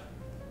 Yep.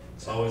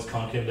 It's always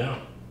concave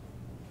down.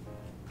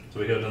 So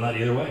we could have done that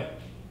either way.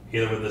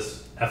 Either with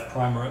this f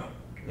prime row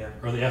Yeah.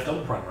 or the f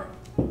double prime row.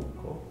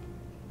 Cool.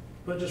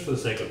 But just for the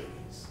sake of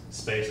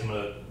space, I'm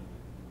going to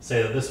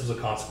say that this was a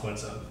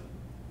consequence of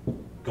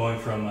going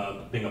from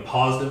being a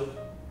positive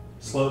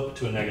slope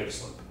to a negative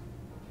slope.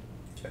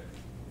 Okay.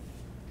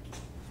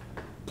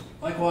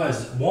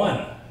 Likewise,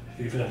 1.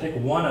 If I take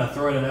 1 and I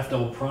throw it in f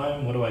double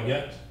prime, what do I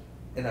get?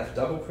 In f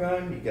double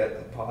prime, you get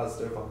a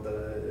positive on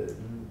the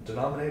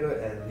denominator,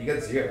 and you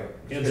get 0.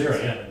 You get 0,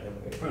 yeah.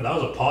 Right, that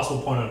was a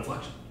possible point of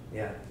inflection.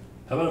 Yeah.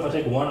 How about if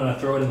I take 1 and I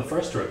throw it in the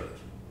first derivative?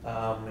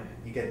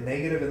 You get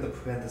negative in the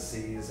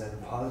parentheses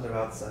and positive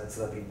outside,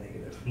 so that'd be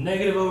negative.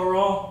 Negative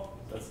overall?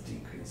 That's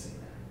decreasing.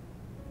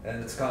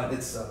 And it's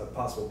a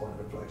possible point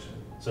of inflection.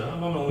 So I'm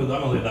gonna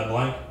leave that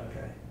blank.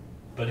 Okay.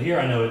 But here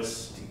I know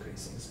it's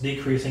Decreasing.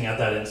 decreasing at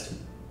that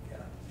instant. Yeah.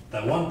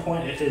 That 1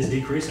 point, it is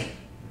decreasing.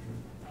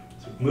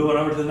 So move on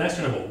over to the next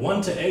interval.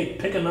 1 to 8.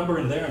 Pick a number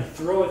in there and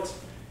throw it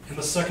in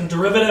the second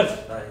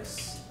derivative.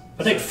 Nice.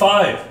 I take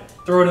 5.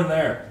 Throw it in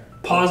there.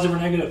 Positive or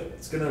negative?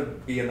 It's gonna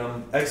be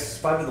a x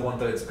 5 to the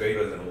 1/3 is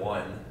greater than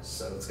 1,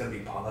 so it's gonna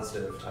be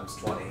positive times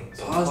 20.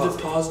 So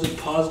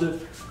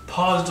Positive.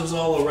 Positives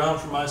all around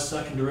for my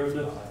second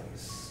derivative.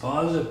 Nice.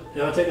 Positive.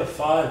 If I take a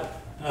 5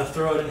 and I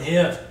throw it in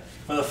here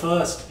for the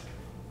first,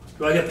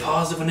 Do I get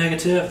positive or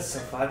negative? So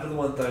 5 to the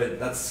 1/3,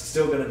 that's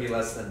still going to be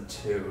less than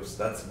 2,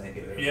 so that's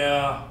negative.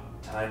 Yeah.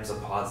 Times a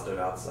positive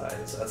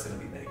outside, so that's going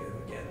to be negative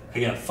again.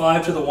 Again,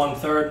 5 to the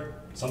 1/3,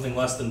 something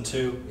less than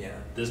 2. Yeah.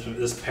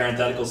 This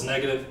parenthetical is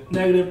negative.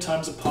 Negative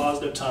times a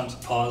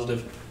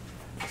positive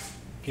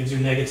gives you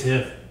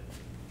negative.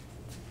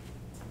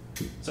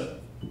 So,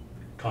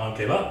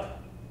 concave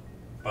up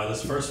by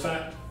this first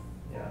fact.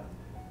 Yeah.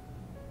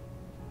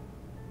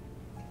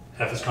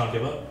 F is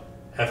concave up.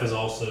 F is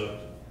also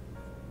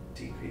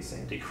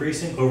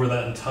Decreasing. over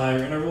that entire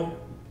interval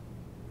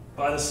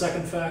by the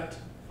second fact.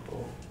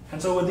 Cool.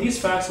 And so with these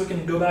facts, we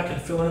can go back and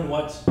fill in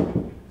what...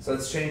 So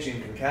it's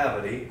changing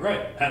concavity.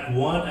 Right, at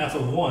 1, F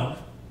of 1,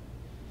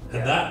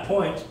 at that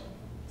point,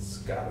 It's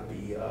got to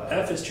be...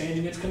 F is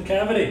changing its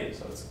concavity.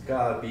 So it's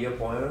got to be a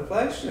point of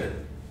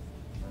inflection.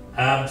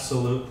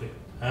 Absolutely.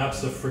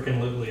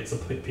 Abso-freaking-lutely. It's a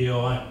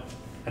POI.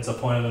 It's a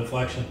point of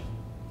inflection.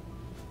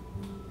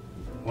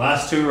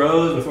 Last 2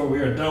 rows before we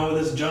are done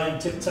with this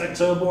giant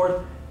tic-tac-toe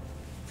board.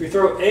 If you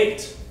throw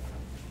 8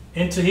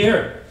 into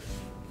here,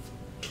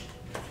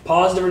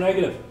 positive or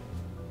negative?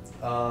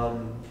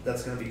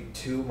 That's going to be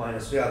 2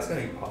 minus... Yeah, it's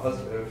going to be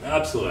positive.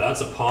 Absolutely. That's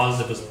a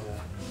positive as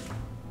well.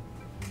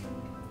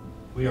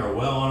 We are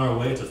well on our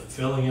way to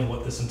filling in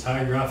what this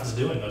entire graph is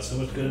doing. Got so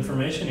much good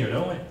information here,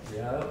 don't we?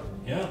 Yeah.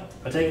 Yeah.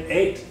 I take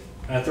 8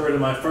 and I throw it in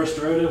my first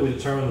derivative. We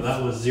determined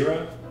that was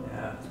 0.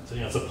 Yeah. So,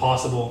 it's a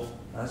possible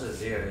That's a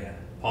 0,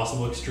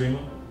 yeah.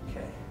 extremum.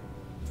 Okay.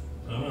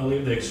 So I'm going to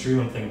leave the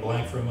extremum thing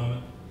blank for a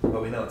moment.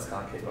 But we know it's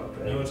concave up,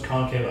 right? No, it's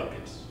concave up,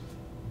 yes.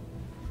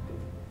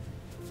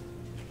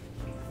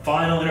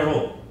 Final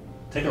interval.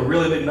 Take a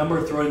really big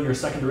number, throw it in your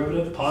second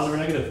derivative, positive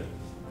or negative.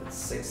 It's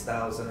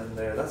 6,000 in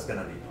there. That's going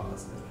to be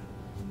positive.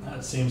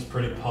 That seems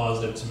pretty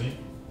positive to me.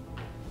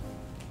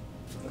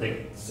 I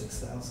think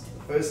 6,000.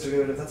 The first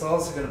derivative, that's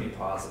also going to be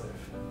positive.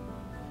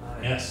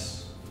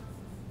 yes.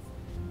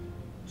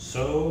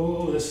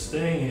 So this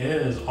thing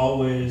is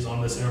always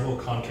on this interval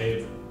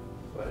concave.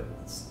 But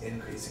it's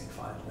increasing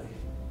finally.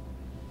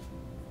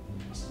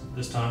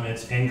 This time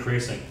it's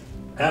increasing.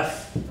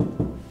 F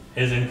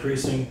is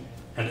increasing,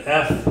 and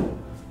F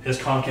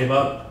is concave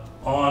up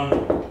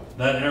on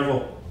that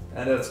interval.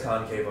 And it's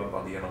concave up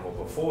on the interval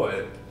before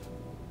it.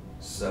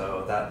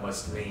 So that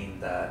must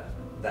mean that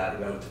that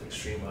relative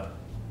extrema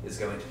is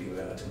going to be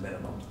relative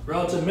minimum.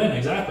 Relative min,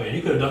 exactly. And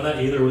you could have done that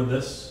either with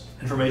this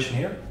information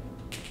here,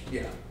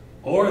 Yeah.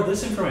 or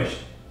this information.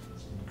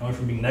 Going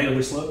from being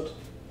negatively sloped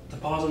to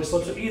positively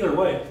sloped. So either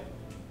way,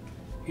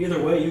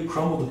 you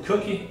crumble the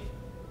cookie.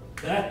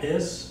 That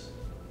is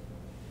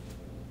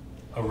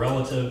a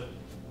relative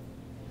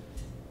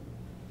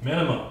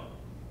minimum.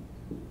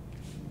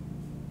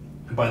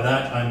 And by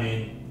that I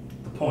mean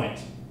the point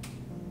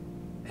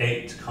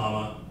 8,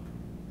 comma,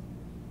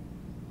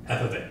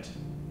 f of 8.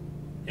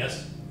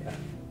 Yes? Yeah.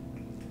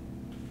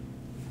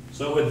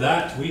 So with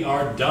that, we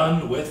are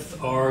done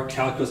with our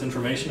calculus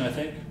information, I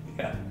think.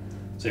 Yeah.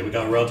 So we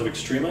got relative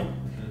extrema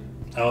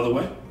out of the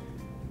way.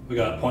 We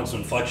got points of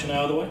inflection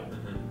out of the way.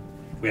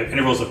 We have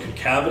intervals of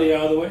concavity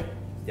out of the way.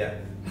 Yeah.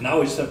 And now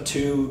we just have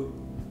 2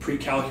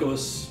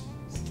 pre-calculus,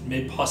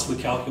 maybe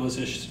possibly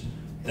calculus-ish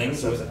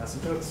things Intercepts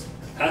with and asymptotes.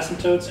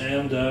 asymptotes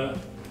and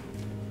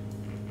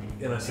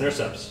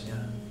intercepts.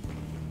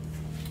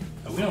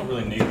 Yeah. We don't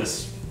really need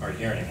this right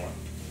here anymore.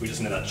 We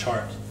just need that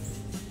chart.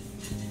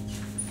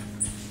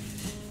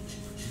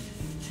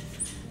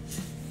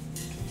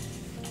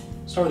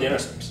 Start with the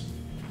intercepts.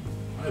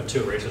 I have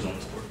 2 erasers on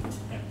this board.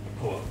 Yeah.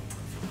 Oh well.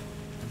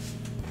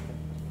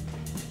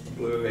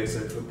 Blue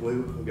eraser for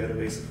blue, red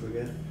eraser for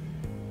red.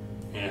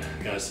 Yeah,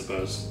 I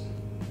suppose.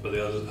 But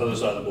the other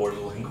side of the board is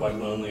looking quite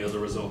lonely as a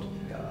result.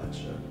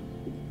 Gotcha.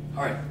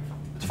 Alright,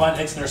 to find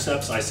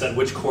x-intercepts, I said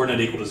which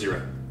coordinate equal to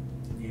 0?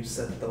 You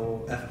set the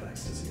f of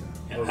x to 0.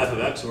 Yeah, f of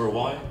x over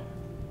y.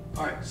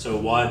 Alright, so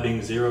y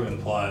being 0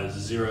 implies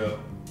 0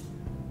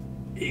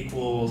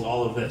 equals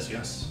all of this,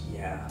 yes?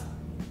 Yeah.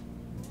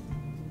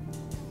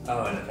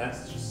 Oh, and if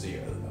x is just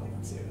 0, then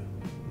that's 0.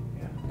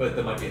 Yeah. But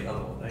there might be another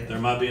one, right? There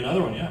might be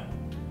another one, yeah.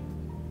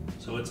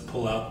 So let's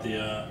pull out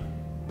the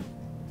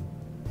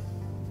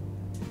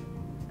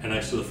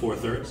nx to the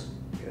 4/3.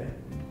 Okay.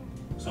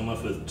 So I'm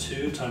left with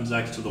 2 times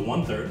x to the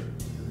 1/3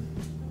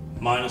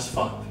 minus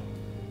 5.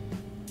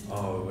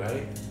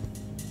 Alright.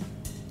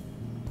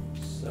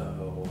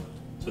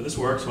 So this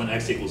works when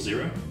x equals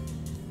 0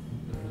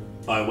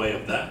 by way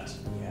of that.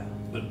 yeah.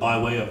 But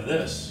by way of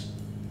this,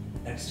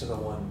 X to the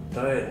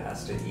 1/3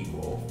 has to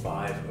equal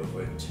 5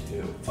 over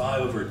 2.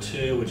 5 over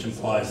 2, which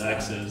implies So what's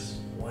x that? is...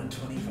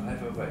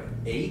 125 over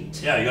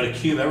 8? Yeah, you gotta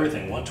cube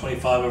everything.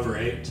 125 over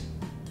 8.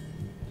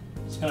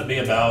 It's gonna be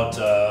about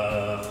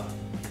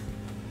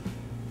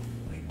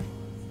Like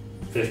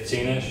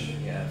 15-ish.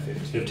 Yeah,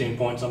 15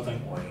 point something.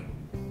 point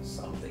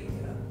something,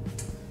 yeah.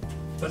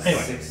 But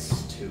anyway,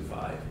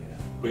 625, yeah.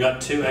 we got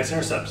 2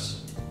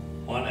 x-intercepts.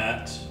 One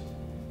at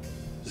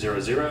 0,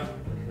 0,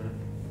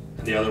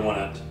 and the other one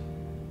at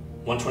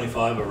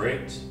 125 over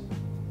 8,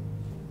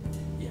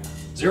 Yeah.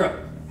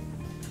 0.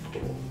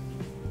 Cool.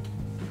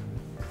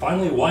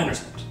 Finally,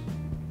 y-intercept.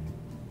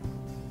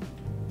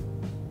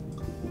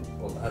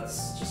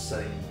 That's just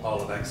setting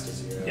all of x to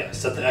 0. Yeah,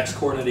 set the x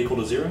coordinate equal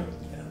to 0.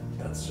 Yeah,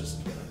 that's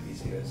just gonna be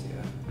 0, 0.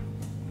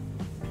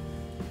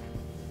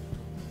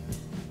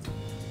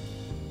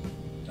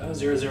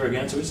 0, 0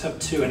 again, so we just have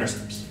two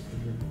intercepts.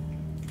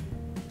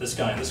 This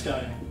guy and this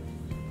guy.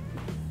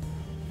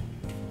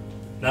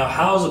 Now,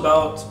 how's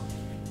about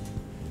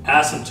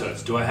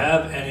asymptotes? Do I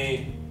have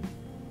any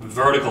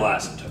vertical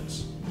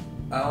asymptotes?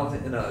 I don't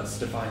think, no, it's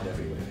defined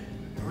everywhere.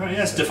 Right,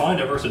 yeah, it's defined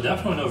everywhere, so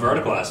definitely no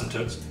vertical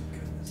asymptotes.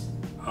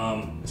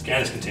 Goodness.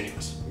 Scan is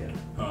continuous. Yeah.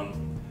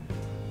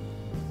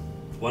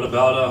 What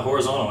about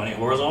horizontal? Any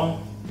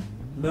horizontal?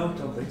 No,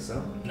 don't think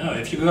so. No,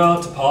 if you go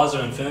out to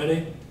positive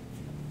infinity,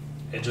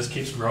 it just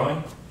keeps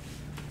growing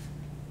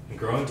and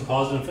growing to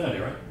positive infinity,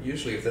 right?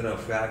 Usually if there are no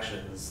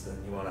fractions, then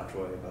you won't have to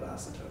worry about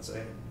asymptotes,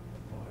 right?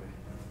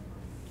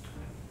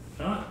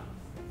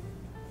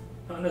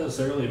 Not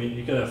necessarily. I mean,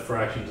 you could have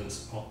fractions and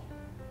small.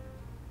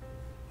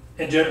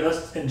 In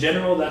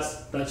general,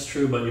 that's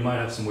true, but you might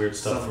have some weird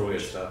stuff Some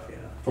weird stuff, yeah.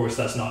 for which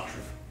that's not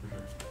true.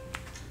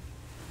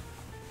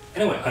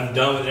 Anyway, I'm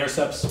done with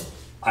intercepts.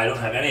 I don't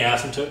have any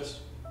asymptotes,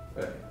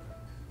 Right.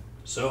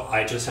 so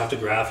I just have to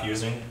graph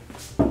using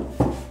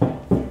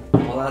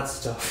All that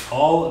stuff.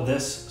 all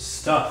this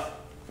stuff.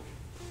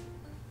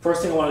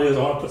 First thing I want to do is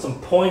I want to put some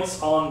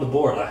points on the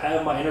board. I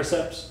have my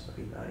intercepts.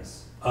 That'd be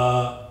nice.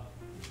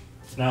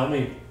 Now let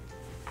me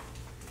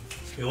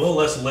be a little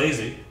less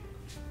lazy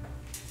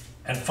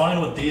and find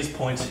what these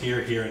points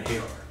here, here, and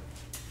here are.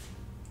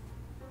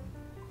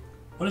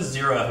 What is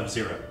 0 f of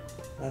 0?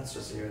 That's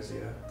just 0,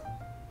 0.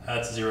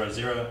 That's 0,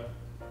 0.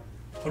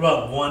 What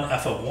about 1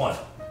 f of 1?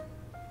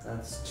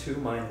 That's 2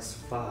 minus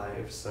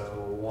 5, so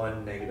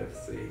 1, negative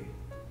 3.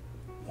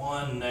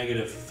 1,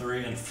 negative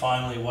 3. And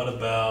finally, what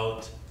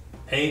about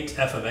 8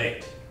 f of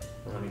 8?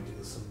 Let me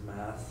do some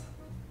math.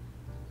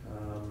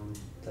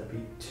 That'd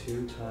be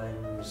 2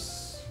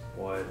 times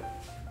what?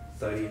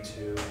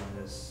 32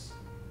 minus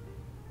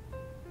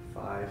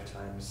 5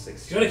 times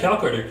 16. You got a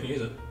calculator, you can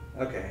use it.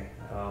 Okay,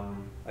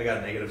 I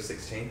got negative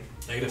 16.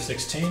 Negative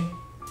 16.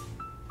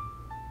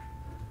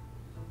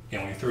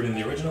 Again, we threw it in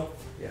the original.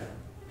 Yeah.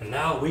 And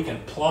now we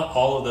can plot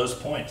all of those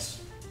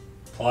points.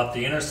 Plot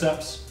the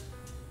intercepts,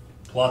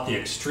 plot the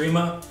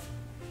extrema,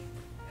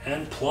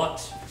 and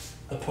plot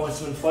the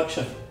points of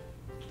inflection.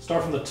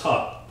 Start from the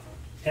top.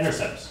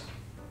 Intercepts.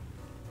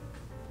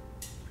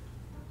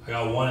 I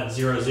got one at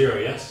 0, 0,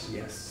 yes?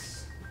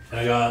 Yes. And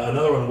I got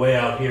another one way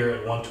out here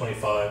at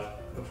 125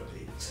 Over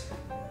 8.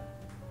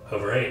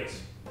 over 8.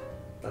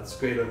 That's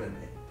greater than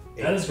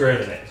 8. That is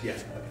greater than 8. Yeah,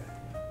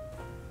 okay.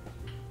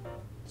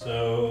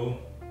 So,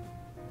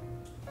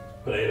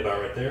 put 8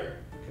 about right there.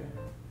 Okay.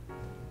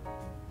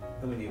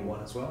 And we need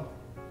 1 as well.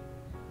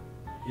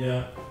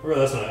 Yeah, or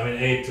that's not, I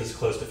mean 8 is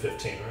close to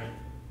 15,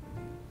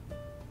 right?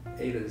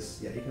 8 is,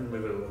 yeah, you can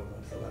move it a little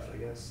more to the left, I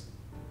guess.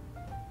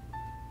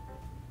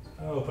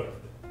 Oh, we'll put it.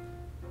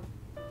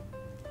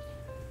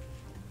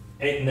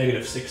 8 and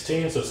negative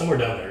 16, so somewhere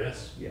down there,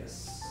 yes?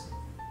 Yes.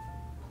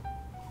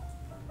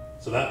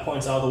 So that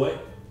point's out of the way.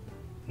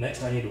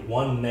 Next I need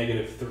 1,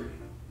 negative 3.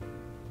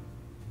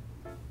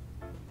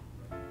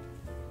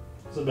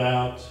 It's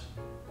about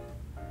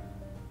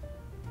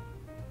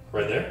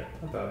right there.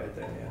 About right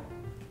there,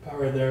 yeah. About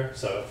right there.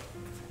 So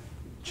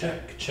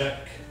check,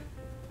 check,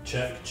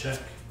 check, check,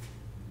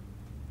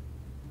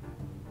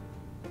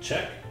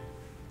 check.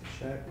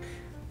 Check.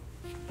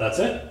 That's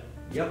it.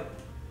 Yep.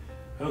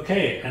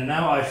 Okay, and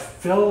now I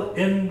fill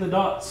in the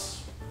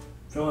dots.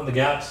 Fill in the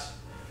gaps.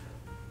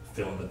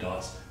 Fill in the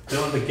dots.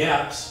 Fill in the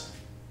gaps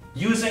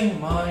using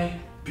my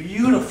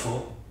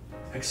beautiful,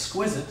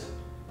 exquisite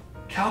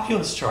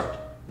calculus chart.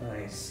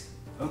 Nice.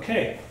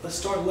 Okay, let's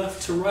start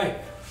left to right.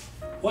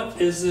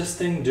 What is this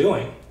thing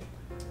doing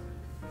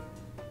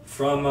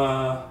from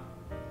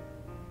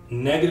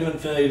negative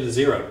infinity to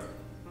 0?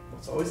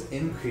 It's always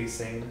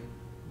increasing,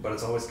 but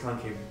it's always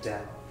concave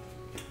down.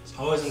 It's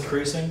always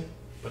increasing,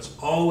 but it's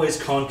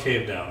always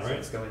concave down, So right?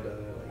 it's going to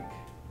like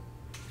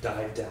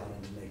dive down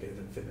into negative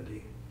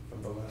infinity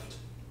from the left.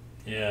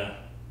 Yeah.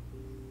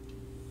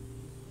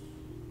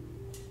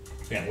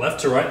 Again, left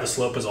to right, the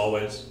slope is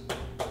always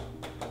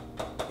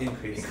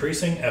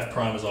increasing. F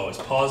prime is always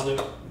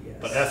positive, Yes.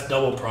 but F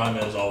double prime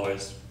is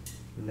always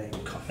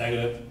Negative.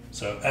 negative.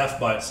 So F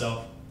by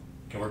itself,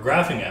 okay, we're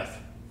graphing F,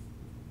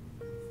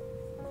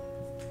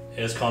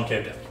 is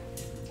concave down.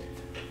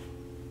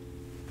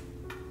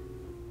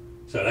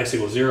 So at x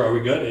equals 0, are we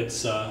good?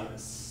 It's,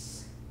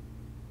 Yes.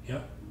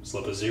 yeah,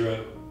 slope is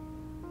 0.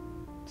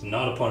 It's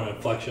not a point of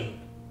inflection.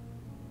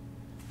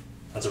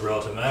 That's a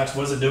relative max.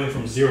 What is it doing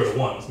from 0 to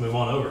 1? Let's move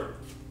on over.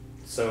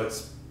 So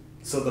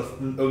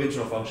the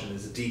original function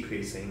is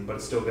decreasing, but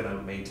it's still going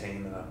to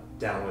maintain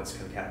downwards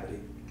concavity.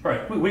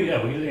 Right,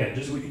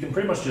 you can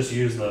pretty much just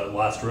use the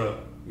last row.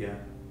 Yeah.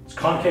 It's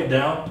concave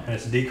down and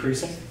it's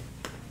decreasing.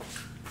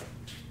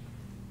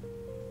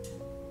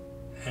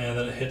 And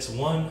then it hits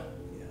 1.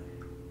 Yeah.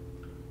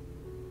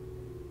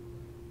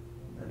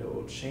 And it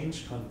will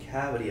change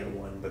concavity at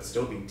 1, but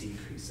still be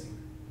decreasing.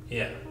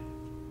 Yeah.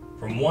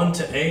 From 1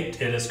 to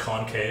 8, it is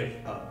concave.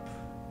 Up.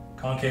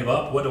 Concave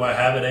up. What do I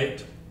have at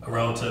 8? A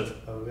relative.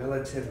 A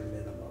relative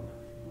minimum.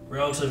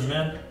 Relative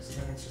min.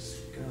 So then it's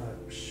just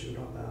gonna shoot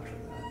up after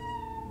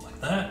that. Like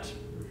that.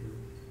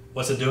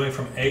 What's it doing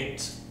from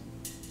 8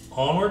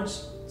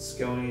 onwards? It's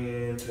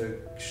going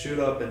to shoot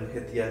up and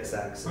hit the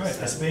x-axis. Right,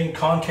 that's being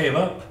concave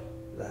up.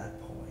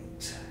 That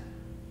point.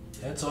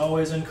 It's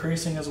always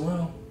increasing as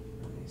well.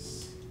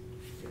 Nice.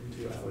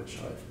 Into our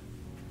chart.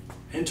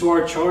 Into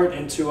our chart,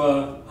 into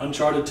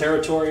uncharted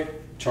territory.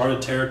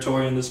 Charted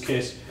territory in this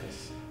case.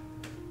 Nice.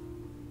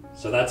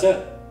 So that's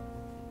it.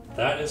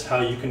 That is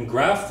how you can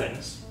graph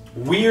things.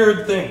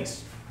 Weird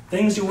things.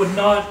 Things you would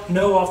not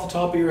know off the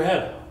top of your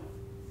head.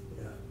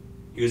 Yeah.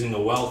 Using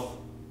the wealth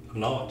of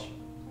knowledge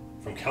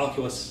from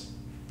calculus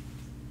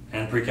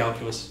and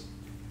precalculus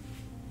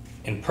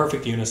in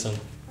perfect unison,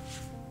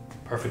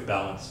 perfect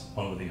balance,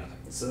 one with the other.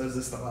 So is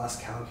this the last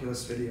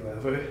calculus video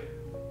ever?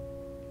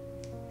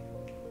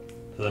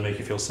 Does that make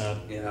you feel sad?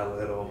 Yeah, a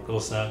little. A little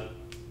sad?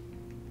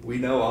 We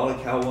know all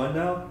of Cal 1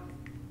 now?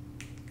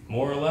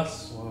 More or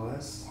less? More or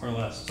less. More or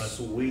less.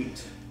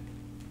 Sweet.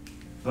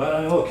 But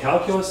I know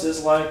calculus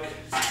is like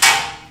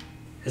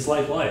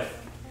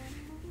life.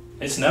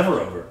 It's never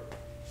over.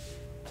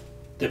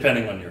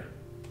 Depending on your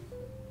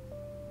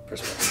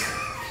perspective.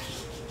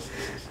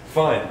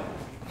 Fine.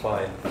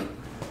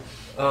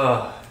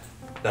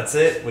 That's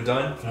it? We're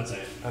done? That's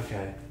it.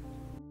 Okay.